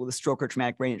the hospital with a stroke or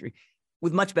traumatic brain injury,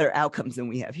 with much better outcomes than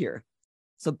we have here.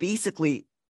 So basically,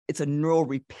 it's a neural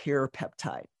repair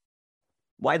peptide,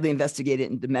 widely investigated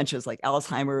in dementias like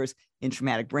Alzheimer's, in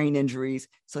traumatic brain injuries.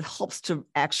 So it helps to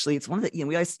actually, it's one of the,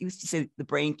 we always used to say the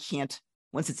brain can't,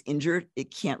 once it's injured,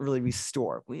 it can't really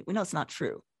restore. We know it's not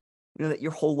true. We know that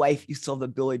your whole life, you still have the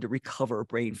ability to recover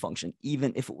brain function,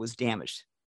 even if it was damaged.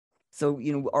 So,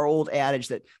 our old adage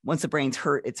that once the brain's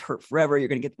hurt, it's hurt forever. You're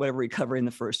going to get whatever recovery in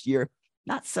the first year.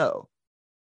 Not so.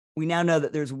 We now know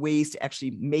that there's ways to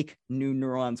actually make new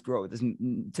neurons grow,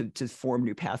 to form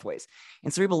new pathways.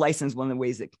 And cerebral lysin is one of the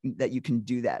ways that you can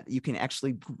do that. You can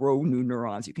actually grow new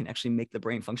neurons. You can actually make the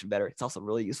brain function better. It's also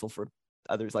really useful for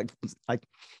others like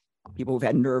people who've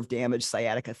had nerve damage,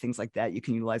 sciatica, things like that. You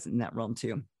can utilize it in that realm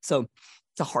too. So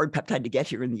it's a hard peptide to get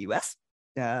here in the US.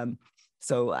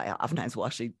 So I oftentimes will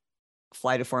actually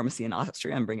fly to pharmacy in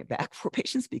Austria and bring it back for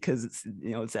patients because it's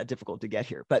that difficult to get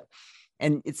here.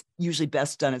 And it's usually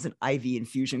best done as an IV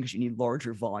infusion because you need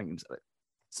larger volumes of it.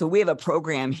 So we have a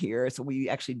program here. So we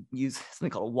actually use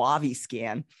something called a WAVI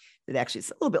scan that actually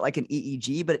is a little bit like an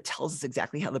EEG, but it tells us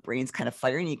exactly how the brain's kind of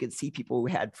firing. You can see people who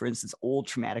had, for instance, old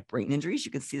traumatic brain injuries.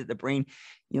 You can see that the brain,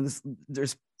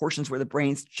 there's portions where the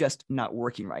brain's just not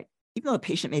working right. Even though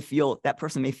that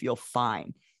person may feel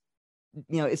fine,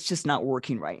 it's just not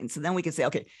working right. And so then we can say,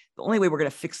 okay, the only way we're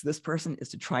going to fix this person is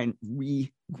to try and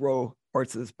regrow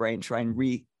parts of this brain, try and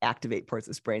reactivate parts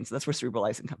of this brain. So that's where cerebral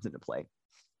lysin comes into play.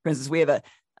 For instance, we have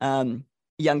a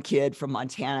young kid from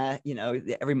Montana,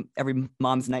 every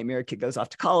mom's nightmare. Kid goes off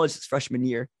to college, his freshman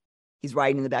year. He's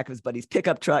riding in the back of his buddy's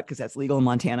pickup truck because that's legal in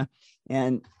Montana.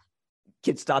 And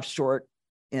kid stops short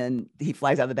and he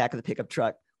flies out of the back of the pickup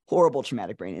truck. Horrible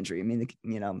traumatic brain injury. I mean,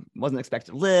 wasn't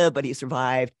expected to live, but he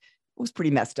survived. It was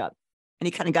pretty messed up. And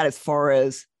he kind of got as far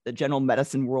as the general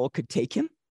medicine world could take him.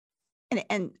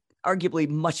 And arguably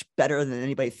much better than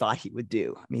anybody thought he would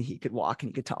do. I mean, he could walk and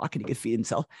he could talk and he could feed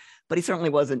himself, but he certainly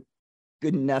wasn't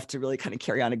good enough to really kind of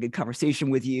carry on a good conversation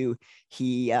with you.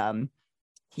 He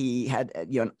had,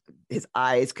 his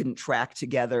eyes couldn't track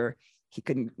together. He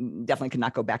definitely could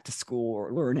not go back to school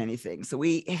or learn anything. So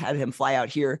we had him fly out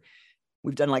here.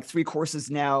 We've done like 3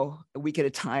 courses now, a week at a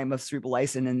time, of cerebral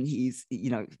lysin, and he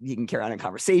can carry on a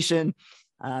conversation.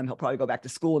 He'll probably go back to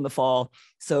school in the fall.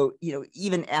 So,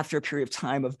 even after a period of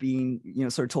time of being,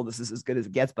 sort of told this is as good as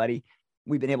it gets, buddy,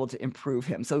 we've been able to improve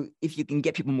him. So if you can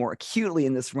get people more acutely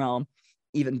in this realm,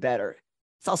 even better.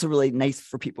 It's also really nice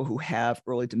for people who have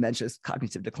early dementias,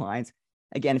 cognitive declines.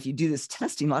 Again, if you do this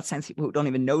testing, lots of times people who don't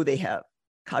even know they have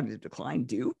cognitive decline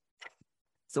do.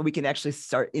 So we can actually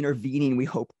start intervening, we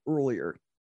hope, earlier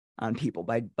on people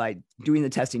by doing the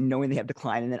testing, knowing they have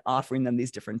decline, and then offering them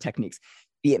these different techniques,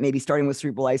 be it maybe starting with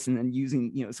cerebral lysin and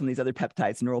using, some of these other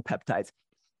peptides, neural peptides.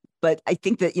 But I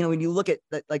think that, when you look at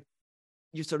like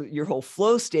your whole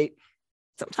flow state,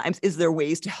 sometimes is there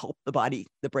ways to help the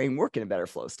brain work in a better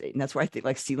flow state? And that's where I think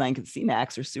like C-Lank and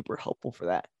C-Max are super helpful for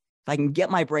that. If I can get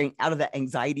my brain out of that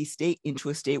anxiety state into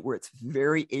a state where it's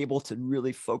very able to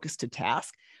really focus to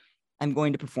task, I'm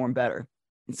going to perform better.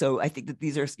 And so I think that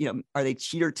these are, are they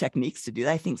cheater techniques to do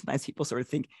that? I think sometimes people sort of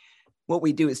think what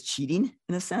we do is cheating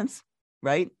in a sense,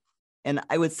 right? And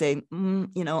I would say,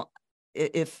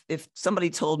 if somebody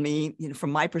told me,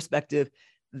 from my perspective,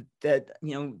 that,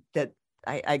 that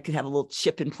I could have a little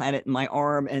chip implanted in my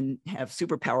arm and have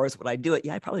superpowers, would I do it?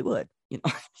 Yeah, I probably would.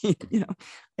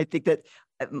 I think that,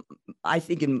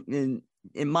 in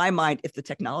in my mind, if the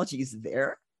technology is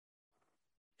there,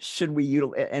 should we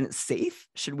utilize, and it's safe,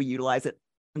 should we utilize it?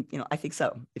 I think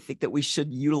so. I think that we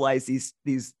should utilize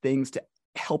these things to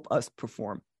help us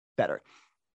perform better,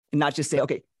 and not just say,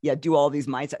 okay, yeah, do all these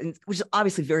mindset, which is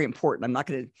obviously very important. I'm not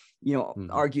going to,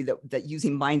 argue that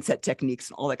using mindset techniques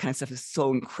and all that kind of stuff is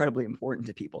so incredibly important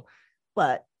to people.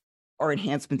 But are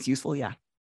enhancements useful? Yeah.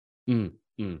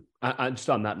 I just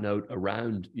on that note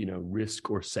around,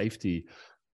 risk or safety,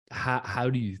 how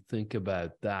do you think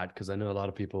about that? Because I know a lot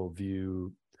of people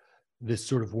view this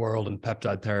sort of world and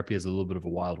peptide therapy as a little bit of a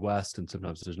wild west, and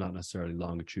sometimes there's not necessarily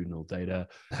longitudinal data.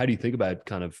 How do you think about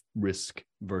kind of risk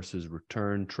versus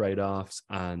return trade-offs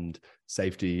and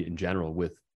safety in general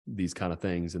with these kind of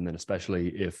things? And then especially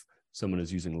if someone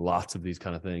is using lots of these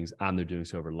kind of things and they're doing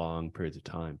so over long periods of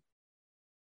time.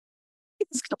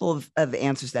 There's a couple of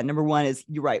answers to that. Number one is,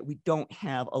 you're right, we don't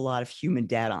have a lot of human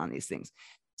data on these things.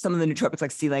 Some of the nootropics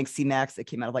like C-Lanx, C-Max that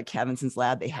came out of like Cavinson's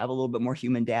lab, they have a little bit more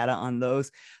human data on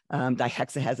those.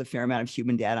 Dihexa has a fair amount of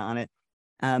human data on it.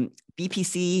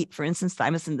 BPC, for instance,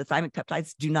 thymosin, the thymic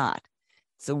peptides do not.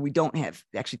 So we don't have,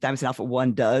 actually thymosin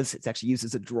alpha-1 does. It's actually used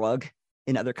as a drug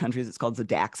in other countries. It's called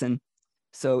Zadaxin.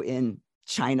 So in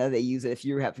China, they use it. If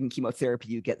you're having chemotherapy,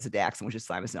 you get Zadaxin, which is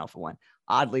thymosin alpha-1.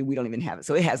 Oddly, we don't even have it.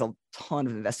 So it has a ton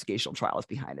of investigational trials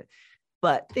behind it.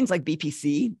 But things like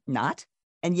BPC, not.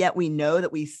 And yet we know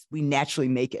that we naturally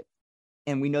make it.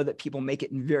 And we know that people make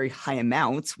it in very high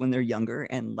amounts when they're younger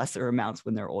and lesser amounts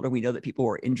when they're older. We know that people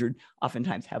who are injured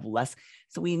oftentimes have less.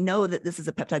 So we know that this is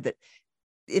a peptide that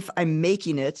if I'm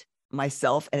making it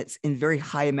myself and it's in very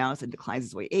high amounts and declines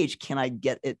as we age, can I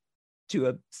get it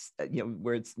to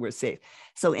where it's safe?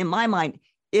 So in my mind,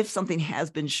 if something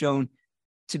has been shown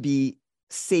to be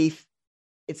safe,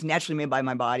 it's naturally made by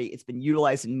my body, it's been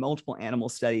utilized in multiple animal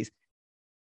studies,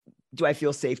 do I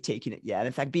feel safe taking it? Yeah. And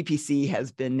in fact, BPC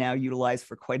has been now utilized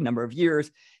for quite a number of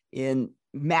years in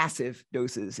massive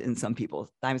doses in some people,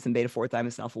 thymosin beta-4,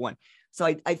 thymosin alpha-1. So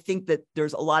I think that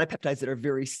there's a lot of peptides that are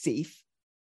very safe,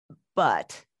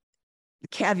 but the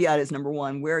caveat is, number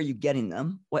one, where are you getting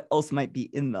them? What else might be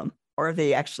in them? Are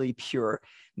they actually pure?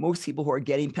 Most people who are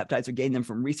getting peptides are getting them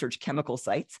from research chemical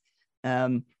sites.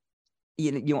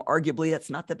 Arguably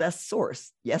that's not the best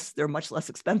source. Yes, they're much less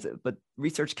expensive, but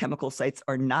research chemical sites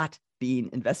are not being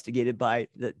investigated by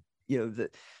the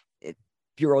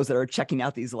bureaus that are checking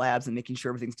out these labs and making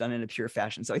sure everything's done in a pure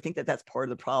fashion. So I think that that's part of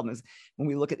the problem is when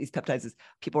we look at these peptides, is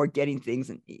people are getting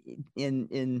things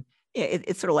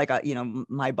it's sort of like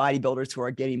my bodybuilders who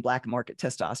are getting black market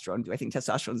testosterone. Do I think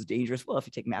testosterone is dangerous? Well, if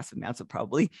you take massive amounts of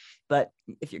probably, but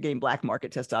if you're getting black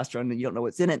market testosterone and you don't know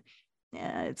what's in it,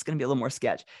 it's going to be a little more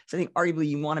sketch. So I think arguably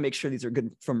you want to make sure these are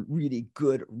good from really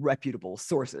good, reputable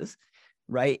sources,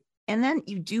 right? And then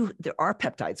there are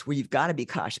peptides where you've got to be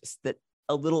cautious that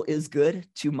a little is good,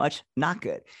 too much, not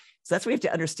good. So that's where you have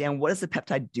to understand, what is the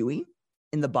peptide doing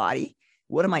in the body?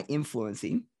 What am I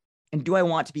influencing? And do I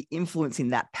want to be influencing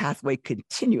that pathway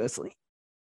continuously?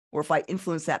 Or if I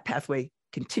influence that pathway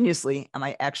continuously, am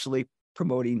I actually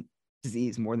promoting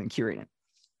disease more than curing it?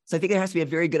 So I think there has to be a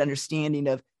very good understanding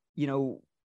of,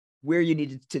 where you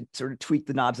need to sort of tweak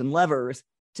the knobs and levers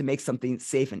to make something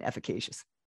safe and efficacious.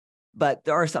 But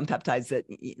there are some peptides that,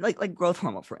 like growth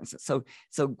hormone, for instance.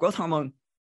 So growth hormone,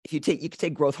 you could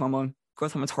take growth hormone.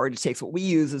 Growth hormone's hard to take. So what we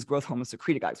use is growth hormone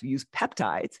secretagogues. We use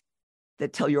peptides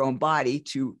that tell your own body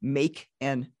to make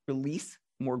and release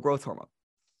more growth hormone.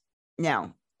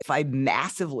 Now, if I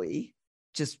massively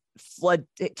just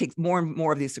take more and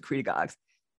more of these secretagogues,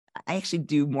 I actually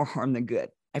do more harm than good.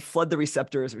 I flood the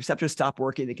receptors. Receptors stop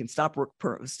working. They can stop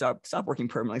working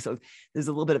permanently. So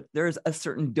there's a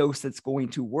certain dose that's going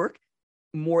to work.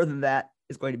 More than that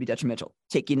is going to be detrimental.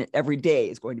 Taking it every day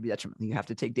is going to be detrimental. You have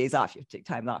to take days off. You have to take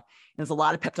time off. And there's a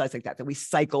lot of peptides like that we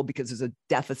cycle because there's a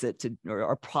deficit or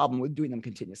a problem with doing them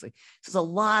continuously. So there's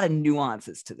a lot of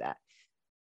nuances to that.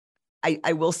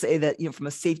 I will say that, from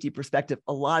a safety perspective,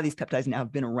 a lot of these peptides now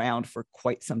have been around for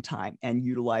quite some time and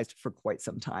utilized for quite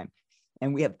some time.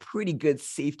 And we have pretty good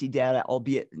safety data,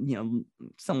 albeit,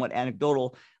 somewhat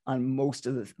anecdotal on most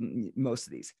of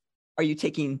these. Are you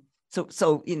taking,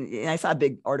 and I saw a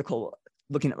big article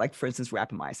looking at, for instance,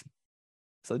 rapamycin.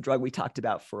 So the drug we talked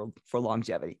about for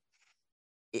longevity.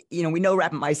 We know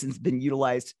rapamycin's been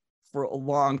utilized for a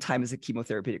long time as a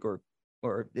chemotherapeutic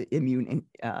or immune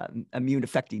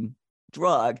affecting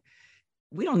drug.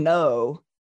 We don't know,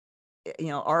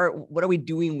 what are we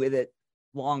doing with it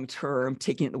long-term,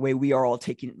 taking it the way we are all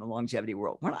taking it in the longevity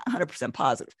world? We're not 100%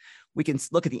 positive. We can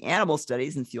look at the animal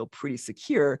studies and feel pretty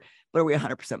secure, but are we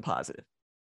 100% positive?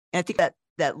 And I think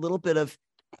that little bit of,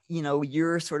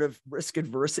 your sort of risk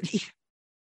adversity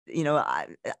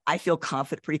I feel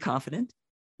pretty confident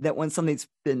that when something's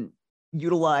been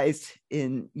utilized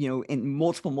in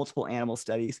multiple animal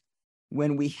studies,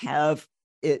 when we have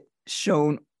it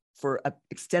shown for an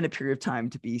extended period of time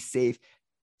to be safe,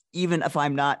 even if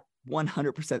I'm not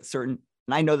 100% certain,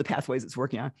 and I know the pathways it's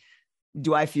working on,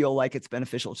 do I feel like it's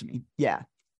beneficial to me? Yeah.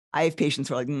 I have patients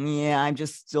who are like, yeah, I'm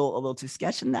just still a little too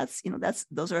sketchy. And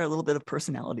those are a little bit of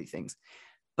personality things.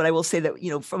 But I will say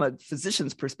that, from a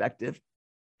physician's perspective,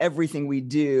 everything we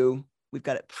do, we've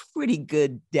got a pretty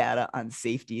good data on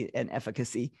safety and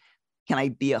efficacy. Can I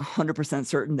be 100%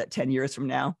 certain that 10 years from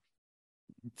now,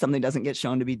 something doesn't get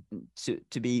shown to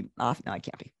be off? No, I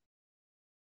can't be.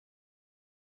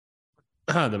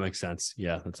 That makes sense.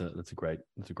 Yeah, that's a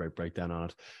great breakdown on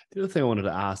it. The other thing I wanted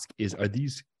to ask is, are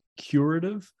these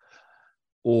curative,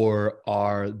 or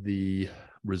are the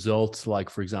results, like,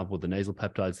 for example, the nasal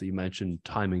peptides that you mentioned,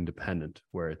 timing dependent,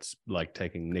 where it's like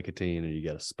taking nicotine and you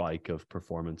get a spike of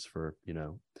performance for,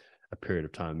 a period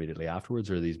of time immediately afterwards?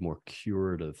 Or are these more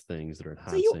curative things that are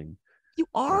enhancing? You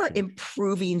are function?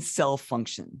 improving cell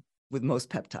function with most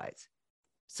peptides.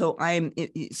 So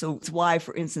it's why,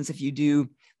 for instance, if you do,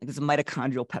 there's a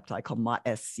mitochondrial peptide called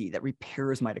MOT-SC that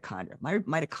repairs mitochondria. My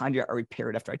mitochondria are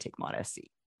repaired after I take MOT-SC,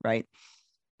 right?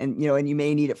 And you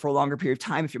may need it for a longer period of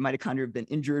time. If your mitochondria have been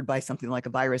injured by something like a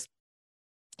virus,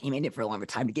 you may need it for a longer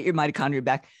time to get your mitochondria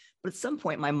back. But at some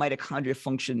point, my mitochondria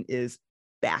function is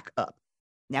back up.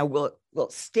 Now, will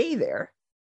it stay there?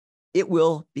 It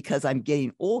will, because I'm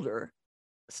getting older,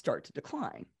 start to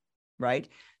decline, right?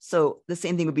 So the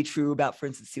same thing would be true about, for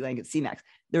instance, C-Lang and C-Max.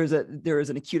 There is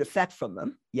an acute effect from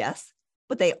them, yes,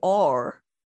 but they are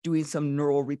doing some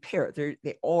neural repair.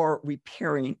 They are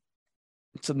repairing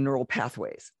some neural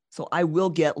pathways. So I will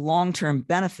get long-term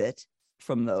benefit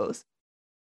from those,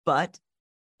 but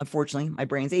unfortunately, my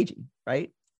brain's aging,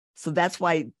 right? So that's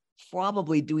why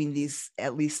probably doing these,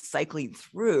 at least cycling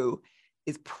through,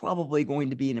 is probably going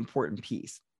to be an important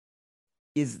piece.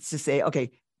 Is to say,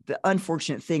 okay, the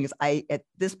unfortunate thing is at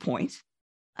this point,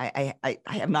 I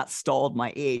have not stalled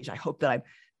my age. I hope that I'm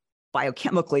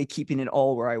biochemically keeping it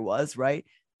all where I was, right?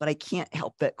 But I can't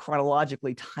help that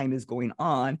chronologically time is going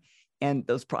on and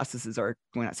those processes are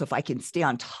going on. So if I can stay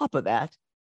on top of that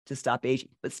to stop aging,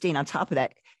 but staying on top of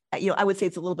that, I would say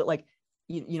it's a little bit like,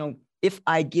 if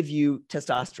I give you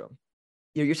testosterone,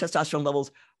 your testosterone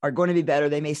levels are going to be better.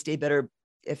 They may stay better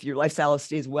if your lifestyle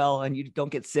stays well and you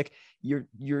don't get sick. Your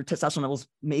testosterone levels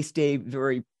may stay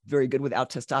very, very good without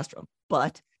testosterone,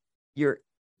 but you're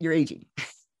aging.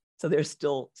 So they're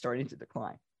still starting to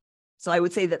decline. So I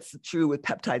would say that's true with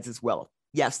peptides as well.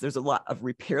 Yes, there's a lot of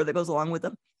repair that goes along with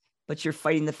them, but you're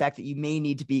fighting the fact that you may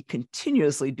need to be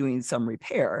continuously doing some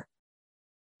repair,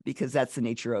 because that's the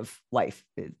nature of life.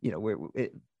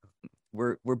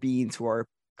 We're beings who are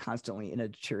constantly in a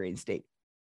deteriorating state.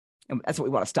 And that's what we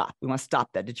want to stop. We want to stop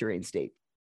that deteriorating state.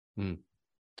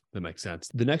 That makes sense.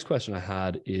 The next question I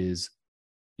had is,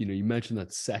 you mentioned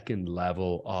that second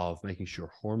level of making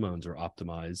sure hormones are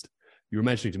optimized. You were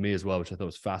mentioning to me as well, which I thought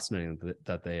was fascinating,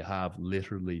 that they have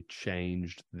literally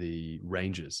changed the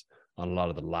ranges on a lot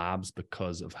of the labs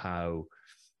because of how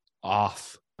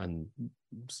off and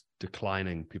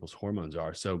declining people's hormones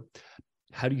are. So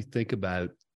how do you think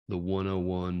about the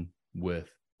 101 with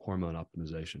hormone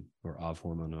optimization, or of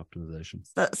hormone optimization?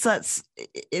 So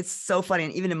it's so funny.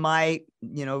 And even in my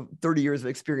 30 years of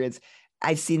experience,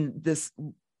 I've seen this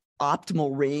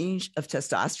optimal range of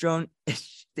testosterone.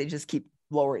 They just keep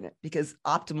lowering it, because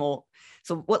optimal.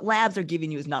 So what labs are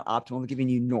giving you is not optimal. They're giving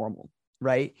you normal,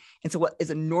 right? And so what is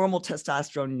a normal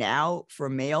testosterone now for a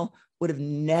male would have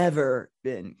never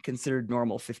been considered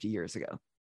normal 50 years ago.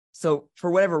 So for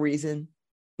whatever reason,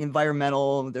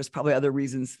 environmental, there's probably other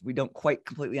reasons we don't quite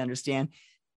completely understand,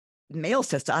 male's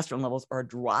testosterone levels are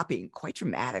dropping quite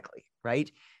dramatically,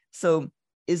 right? So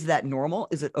is that normal?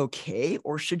 Is it okay?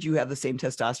 Or should you have the same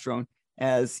testosterone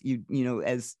as you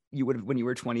would have when you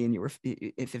were 20 and you were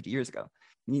 50 years ago?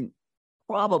 I mean,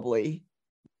 probably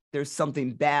there's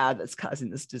something bad that's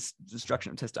causing this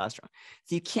destruction of testosterone.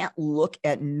 So you can't look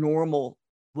at normal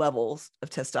levels of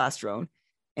testosterone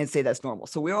and say that's normal.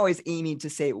 So we're always aiming to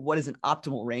say what is an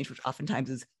optimal range, which oftentimes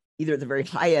is either at the very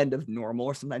high end of normal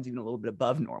or sometimes even a little bit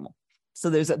above normal. So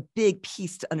there's a big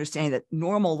piece to understanding that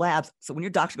normal labs. So when your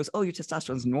doctor goes, oh, your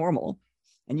testosterone is normal,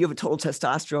 and you have a total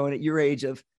testosterone at your age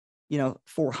of,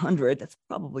 400, that's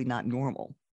probably not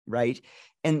normal, right?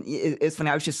 And it's funny,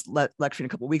 I was just lecturing a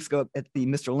couple of weeks ago at the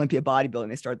Mr. Olympia bodybuilding.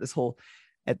 They started this whole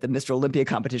at the Mr. Olympia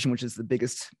competition, which is the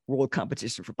biggest world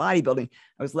competition for bodybuilding.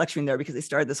 I was lecturing there because they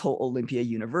started this whole Olympia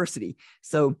University.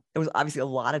 So there was obviously a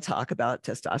lot of talk about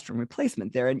testosterone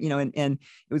replacement there. And, and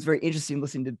it was very interesting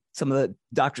listening to some of the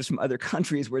doctors from other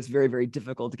countries where it's very, very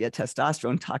difficult to get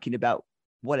testosterone, talking about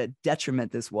what a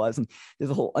detriment this was. And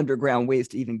there's a whole underground ways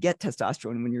to even get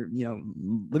testosterone when you're,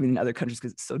 living in other countries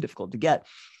because it's so difficult to get.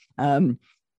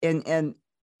 And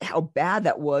how bad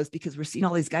that was, because we're seeing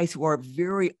all these guys who are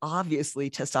very obviously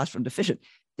testosterone deficient.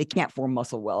 They can't form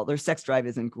muscle well. Their sex drive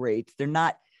isn't great. They're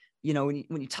not, when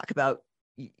you talk about,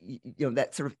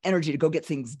 that sort of energy to go get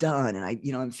things done, and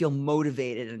and feel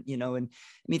motivated, and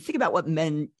think about what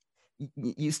men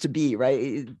used to be,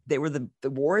 right? They were the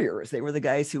warriors. They were the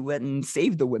guys who went and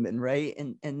saved the women, right?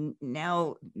 And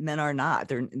now men are not.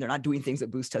 They're not doing things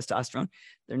that boost testosterone.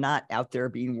 They're not out there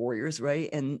being warriors, right?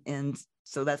 And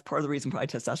so that's part of the reason probably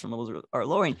testosterone levels are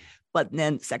lowering. But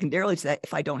then secondarily to that,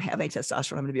 if I don't have any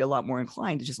testosterone, I'm going to be a lot more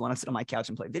inclined to just want to sit on my couch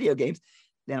and play video games.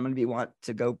 Then I'm going to want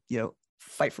to go,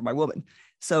 fight for my woman.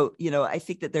 So, I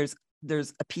think that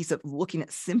there's a piece of looking at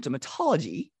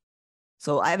symptomatology.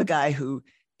 So I have a guy who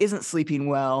isn't sleeping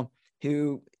well,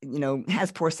 who,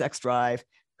 has poor sex drive,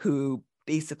 who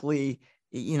basically,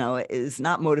 is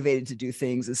not motivated to do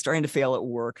things, is starting to fail at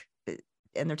work,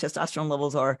 and their testosterone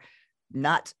levels are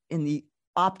not in the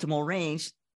optimal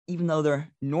range. Even though they're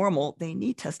normal, they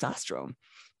need testosterone,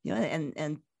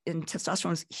 and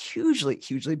testosterone is hugely,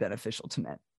 hugely beneficial to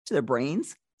men, to their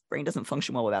brains. Brain doesn't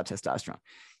function well without testosterone,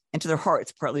 and to their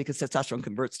hearts, partly because testosterone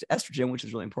converts to estrogen, which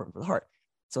is really important for the heart.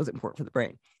 So it's important for the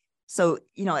brain. So,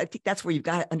 I think that's where you've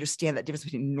got to understand that difference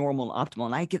between normal and optimal.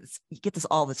 And you get this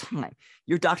all the time.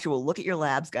 Your doctor will look at your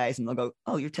labs, guys, and they'll go,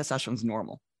 "Oh, your testosterone's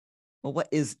normal." Well, what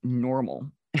is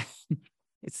normal?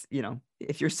 It's,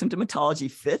 if your symptomatology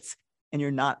fits and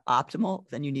you're not optimal,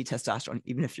 then you need testosterone,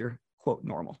 even if you're, quote,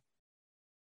 normal.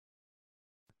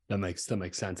 That makes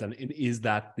sense. And is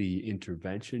that the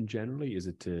intervention generally? Is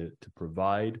it to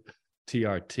provide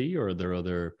TRT, or are there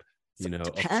other,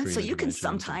 depends. So you can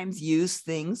sometimes use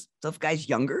things. So if a guy's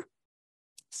younger,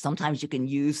 sometimes you can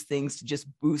use things to just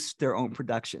boost their own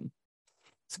production.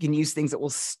 So you can use things that will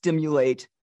stimulate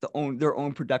their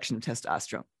own production of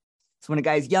testosterone. So when a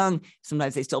guy's young,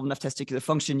 sometimes they still have enough testicular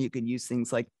function. You can use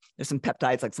things like, there's some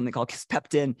peptides, like something called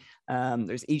kisspeptin.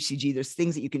 There's HCG. There's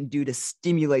things that you can do to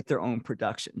stimulate their own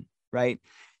production, right?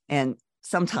 And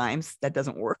sometimes that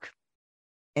doesn't work.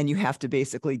 And you have to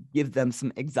basically give them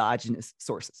some exogenous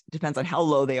sources. It depends on how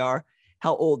low they are,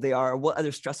 how old they are, what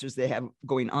other stressors they have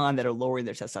going on that are lowering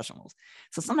their testosterone levels.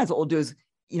 So sometimes what we'll do is,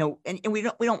 and we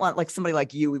don't want, like somebody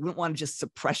like you, we wouldn't want to just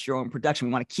suppress your own production.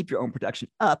 We want to keep your own production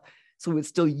up. So we would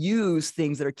still use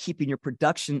things that are keeping your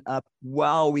production up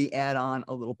while we add on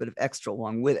a little bit of extra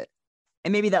along with it.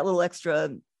 And maybe that little extra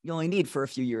you only need for a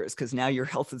few years, because now your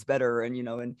health is better, and,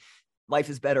 and life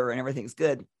is better and everything's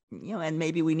good, and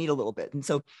maybe we need a little bit. And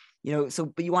so,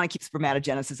 but you want to keep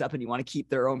spermatogenesis up, and you want to keep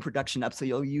their own production up. So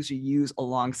you'll usually use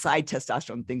alongside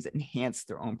testosterone things that enhance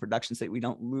their own production so that we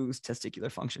don't lose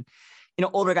testicular function.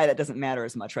 Older guy, that doesn't matter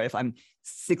as much, right? If I'm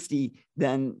 60,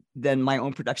 then my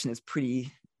own production is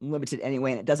pretty limited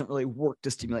anyway, and it doesn't really work to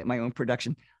stimulate my own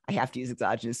production. I have to use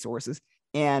exogenous sources.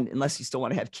 And unless you still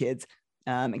want to have kids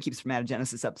and keep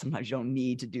spermatogenesis up, sometimes you don't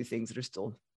need to do things that are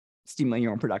still stimulating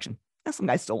your own production. Now, some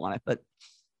guys still want it, but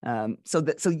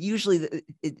so usually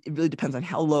it really depends on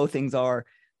how low things are,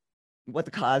 what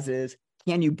the cause is.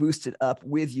 Can you boost it up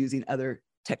with using other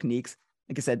techniques?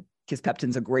 Like I said, kisspeptin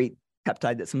is a great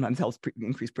peptide that sometimes helps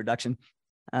increase production.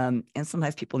 And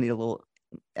sometimes people need a little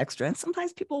extra. And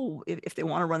sometimes people, if they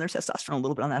want to run their testosterone a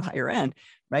little bit on that higher end,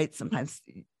 right? Sometimes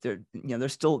they're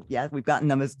still, we've gotten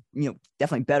them as,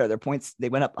 definitely better. Their points, they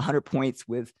went up 100 points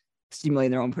with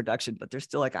stimulating their own production, but they're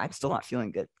still like, I'm still not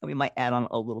feeling good. And we might add on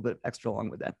a little bit extra along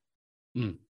with that.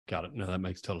 Got it. No, that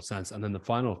makes total sense. And then the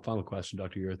final question,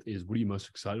 Dr. Urith, is what are you most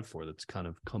excited for that's kind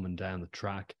of coming down the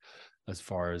track as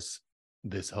far as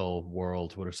this whole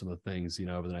world? What are some of the things,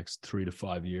 over the next 3 to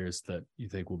 5 years that you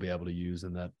think we'll be able to use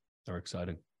and that are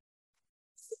exciting?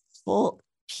 Full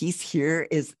piece here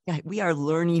is we are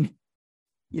learning,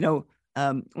 one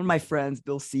of my friends,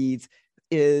 Bill Seeds,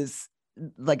 is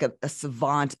like a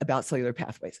savant about cellular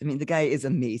pathways. I mean, the guy is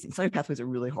amazing. Cellular pathways are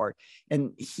really hard,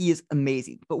 and he is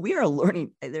amazing. But we are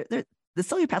learning, the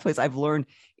cellular pathways I've learned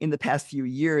in the past few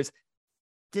years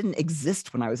didn't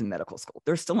exist when I was in medical school.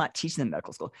 They're still not teaching in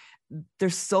medical school.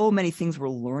 There's so many things we're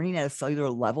learning at a cellular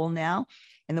level now.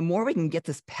 And the more we can get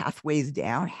this pathways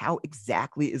down, how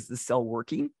exactly is the cell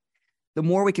working, the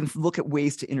more we can look at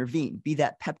ways to intervene, be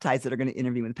that peptides that are going to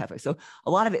intervene with the pathway. So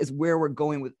a lot of it is where we're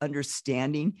going with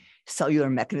understanding cellular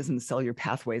mechanisms, cellular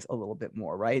pathways a little bit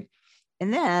more, right?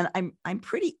 And then I'm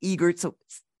pretty eager. So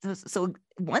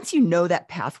once you know that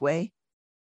pathway,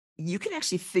 you can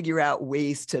actually figure out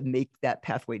ways to make that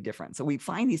pathway different. So we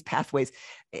find these pathways,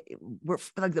 we're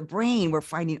like the brain, we're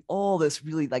finding all this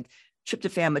really like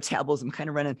tryptophan metabolism kind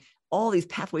of running all these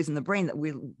pathways in the brain that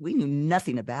we knew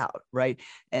nothing about, right?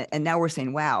 And now we're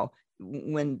saying, wow,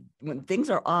 when things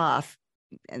are off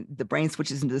and the brain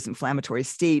switches into this inflammatory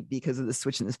state because of the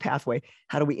switch in this pathway,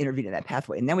 how do we intervene in that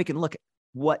pathway? And then we can look at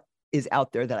what is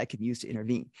out there that I can use to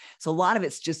intervene. So a lot of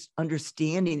it's just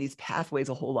understanding these pathways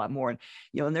a whole lot more. And,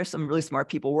 and there's some really smart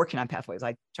people working on pathways.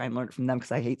 I try and learn it from them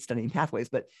because I hate studying pathways,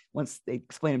 but once they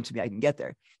explain them to me, I can get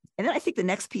there. And then I think the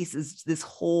next piece is this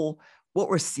whole, what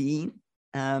we're seeing.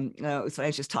 So I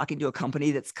was just talking to a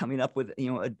company that's coming up with,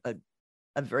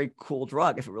 a very cool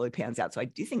drug if it really pans out. So I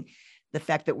do think the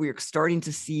fact that we're starting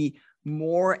to see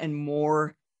more and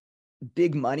more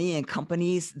big money and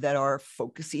companies that are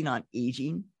focusing on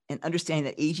aging and understanding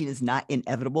that aging is not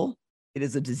inevitable. It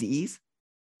is a disease.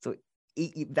 So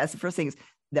that's the first thing, is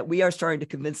that we are starting to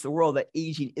convince the world that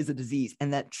aging is a disease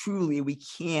and that truly we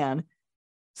can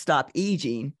stop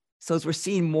aging. So as we're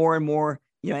seeing more and more,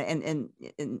 and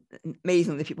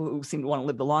amazingly, the people who seem to want to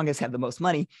live the longest have the most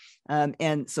money.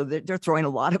 And so they're throwing a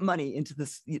lot of money into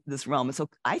this realm. And so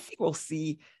I think we'll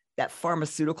see that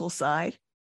pharmaceutical side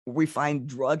where we find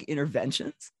drug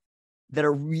interventions that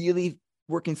are really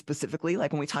working specifically.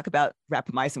 Like when we talk about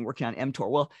rapamycin working on mTOR,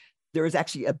 well, there is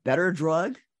actually a better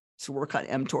drug to work on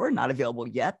mTOR, not available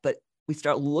yet, but we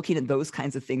start looking at those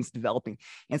kinds of things developing.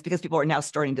 And it's because people are now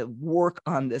starting to work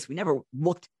on this. We never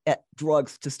looked at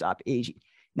drugs to stop aging.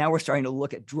 Now we're starting to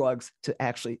look at drugs to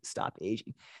actually stop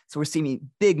aging. So we're seeing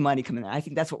big money coming in. I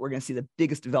think that's what we're going to see the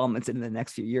biggest developments in the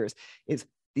next few years is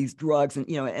these drugs.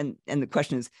 And, and the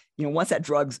question is, once that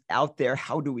drug's out there,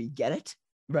 how do we get it?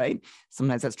 Right?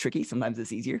 Sometimes that's tricky. Sometimes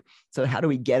it's easier. So how do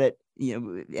we get it,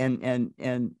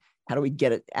 and how do we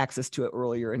get it access to it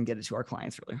earlier and get it to our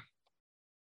clients earlier?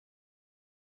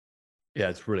 Yeah,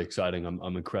 it's really exciting.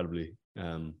 I'm incredibly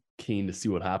keen to see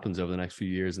what happens over the next few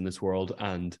years in this world.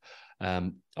 And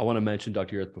I want to mention,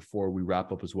 Dr. Earth, before we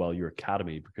wrap up as well, your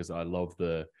academy, because I love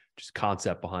the just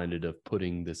concept behind it of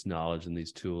putting this knowledge and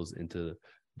these tools into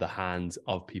the hands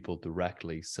of people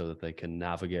directly so that they can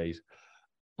navigate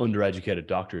undereducated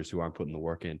doctors who aren't putting the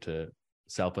work in to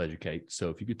self-educate. So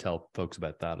if you could tell folks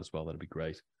about that as well, that'd be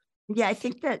great. Yeah, I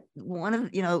think that one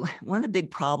of the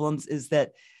big problems is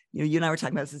that, you and I were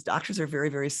talking about this, is doctors are very,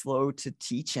 very slow to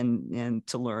teach and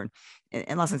to learn. And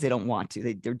a lot of times they don't want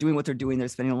to. They're doing what they're doing. They're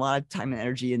spending a lot of time and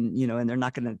energy and they're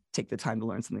not going to take the time to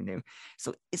learn something new.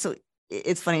 So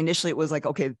it's funny. Initially, it was like,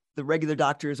 okay, the regular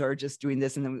doctors are just doing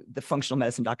this. And then the functional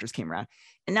medicine doctors came around.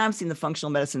 And now I'm seeing the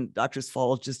functional medicine doctors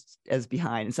fall just as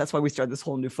behind. And so that's why we started this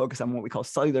whole new focus on what we call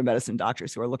cellular medicine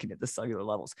doctors who are looking at the cellular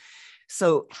levels.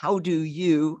 So how do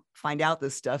you find out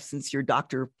this stuff since your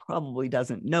doctor probably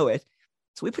doesn't know it?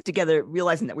 So we put together,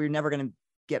 realizing that we were never going to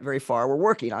get very far. We're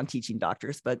working on teaching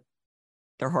doctors, but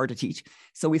they're hard to teach.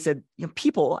 So we said,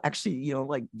 people actually,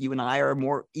 like you and I are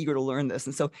more eager to learn this.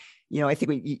 And so, I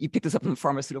think you picked this up from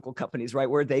pharmaceutical companies, right?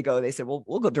 Where they go, they said, well,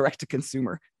 we'll go direct to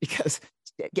consumer because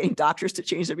getting doctors to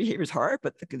change their behavior is hard,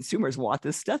 but the consumers want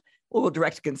this stuff. We'll go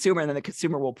direct to consumer and then the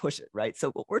consumer will push it, right?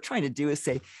 So what we're trying to do is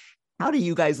say, how do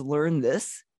you guys learn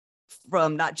this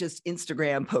from not just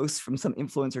Instagram posts from some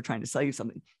influencer trying to sell you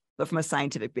something, but from a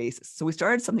scientific basis? So we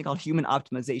started something called Human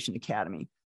Optimization Academy.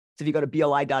 So if you go to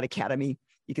bli.academy,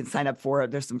 you can sign up for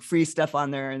it. There's some free stuff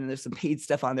on there and there's some paid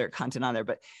stuff on there, content on there.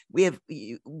 But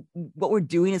what we're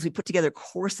doing is we put together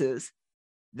courses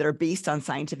that are based on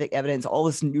scientific evidence, all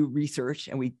this new research,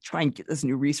 and we try and get this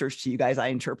new research to you guys. I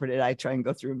interpret it. I try and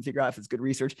go through and figure out if it's good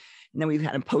research. And then we've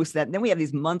had them post that. And then we have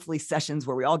these monthly sessions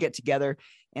where we all get together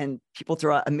and people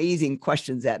throw out amazing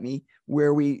questions at me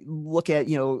where we look at,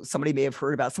 somebody may have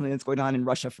heard about something that's going on in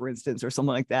Russia, for instance, or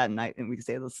something like that. And we can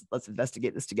say, let's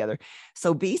investigate this together.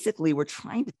 So basically we're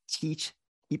trying to teach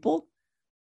people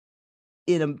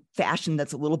in a fashion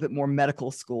that's a little bit more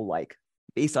medical school-like,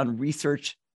 based on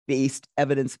research-based,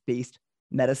 evidence-based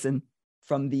medicine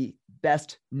from the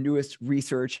best, newest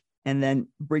research, and then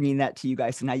bringing that to you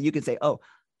guys. So now you can say, oh,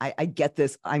 I get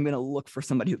this. I'm going to look for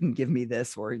somebody who can give me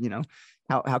this, or,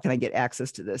 how can I get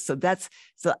access to this?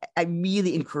 So I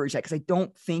really encourage that, because I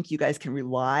don't think you guys can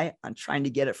rely on trying to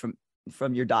get it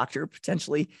from your doctor.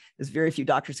 Potentially, there's very few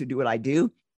doctors who do what I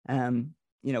do.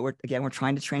 We're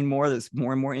trying to train more. There's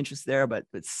more and more interest there, but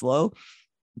it's slow.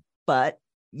 But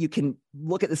you can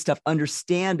look at this stuff,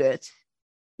 understand it,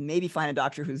 maybe find a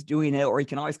doctor who's doing it, or you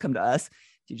can always come to us.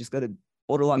 If you just go to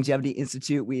Older Longevity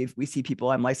Institute. We see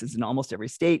people. I'm licensed in almost every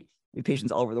state. We have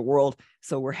patients all over the world.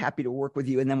 So we're happy to work with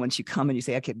you. And then once you come and you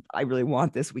say, I really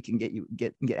want this, we can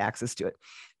get access to it.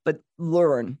 But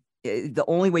learn. The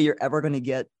only way you're ever going to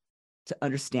get to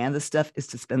understand this stuff is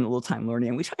to spend a little time learning.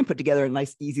 And we try and put together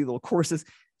nice, easy little courses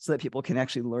so that people can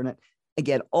actually learn it.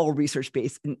 Again, all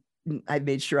research-based. And I've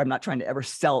made sure I'm not trying to ever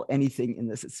sell anything in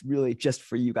this. It's really just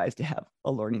for you guys to have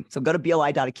a learning. So go to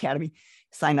bli.academy,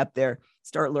 sign up there,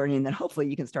 start learning, and then hopefully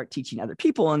you can start teaching other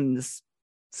people and this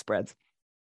spreads.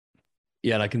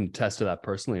 Yeah, and I can attest to that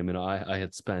personally. I mean, I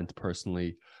had spent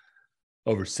personally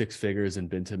over 6 figures and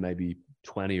been to maybe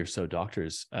 20 or so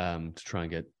doctors to try and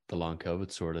get the long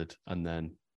COVID sorted. And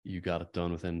then you got it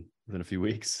done within a few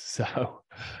weeks. So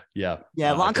yeah.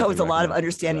 Long COVID is a lot of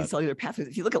understanding cellular pathways.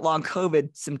 If you look at long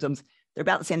COVID symptoms, they're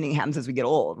about the same thing that happens as we get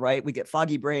old, right? We get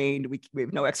foggy brained, we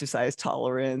have no exercise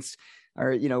tolerance,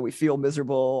 or, we feel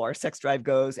miserable, our sex drive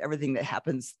goes, everything that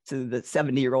happens to the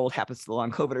 70-year-old happens to the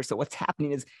long COVID. So what's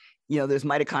happening is, there's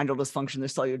mitochondrial dysfunction,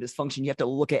 there's cellular dysfunction. You have to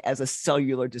look at it as a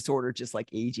cellular disorder, just like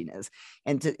aging is.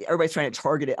 And everybody's trying to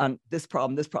target it on this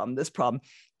problem.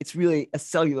 It's really a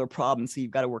cellular problem. So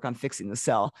you've got to work on fixing the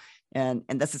cell. And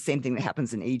that's the same thing that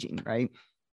happens in aging, right?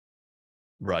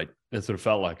 Right. That's what it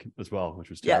felt like as well,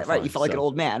 which was terrifying. Yeah, right. You felt like an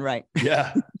old man, right?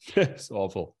 Yeah. It's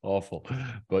awful.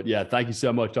 But yeah, thank you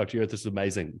so much, Dr. Urirt. This was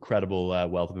amazing. Incredible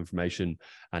wealth of information,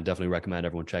 and definitely recommend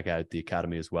everyone check out the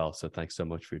Academy as well. So thanks so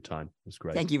much for your time. It was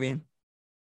great. Thank you, Ryan.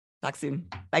 Talk soon.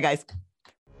 Bye, guys.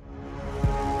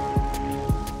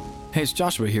 Hey, it's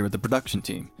Joshua here with the production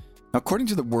team. Now, according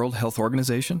to the World Health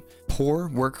Organization, poor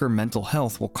worker mental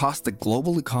health will cost the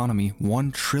global economy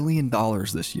 $1 trillion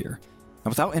this year. Now,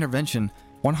 without intervention,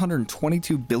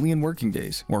 122 billion working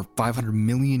days, or 500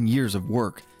 million years of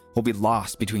work, will be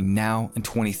lost between now and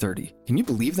 2030. Can you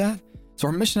believe that? So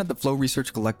our mission at the Flow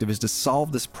Research Collective is to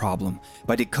solve this problem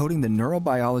by decoding the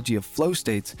neurobiology of flow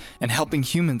states and helping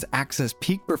humans access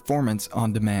peak performance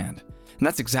on demand. And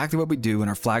that's exactly what we do in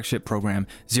our flagship program,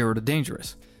 Zero to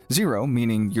Dangerous. Zero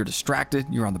meaning you're distracted,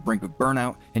 you're on the brink of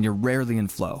burnout, and you're rarely in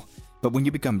flow. But when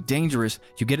you become dangerous,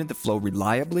 you get into flow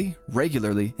reliably,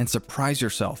 regularly, and surprise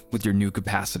yourself with your new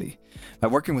capacity. By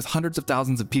working with hundreds of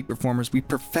thousands of peak performers, we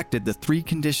perfected the 3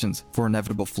 conditions for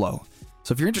inevitable flow.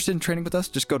 So if you're interested in training with us,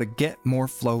 just go to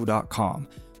getmoreflow.com.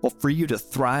 We'll free you to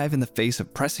thrive in the face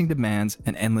of pressing demands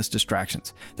and endless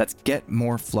distractions. That's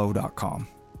getmoreflow.com.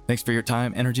 Thanks for your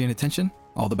time, energy, and attention.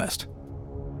 All the best.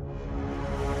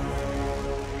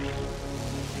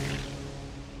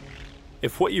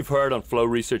 If what you've heard on Flow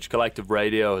Research Collective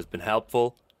Radio has been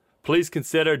helpful, please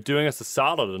consider doing us a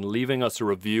solid and leaving us a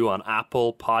review on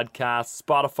Apple Podcasts,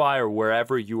 Spotify, or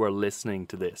wherever you are listening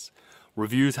to this.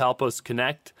 Reviews help us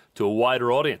connect to a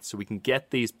wider audience so we can get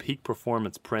these peak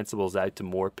performance principles out to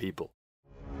more people.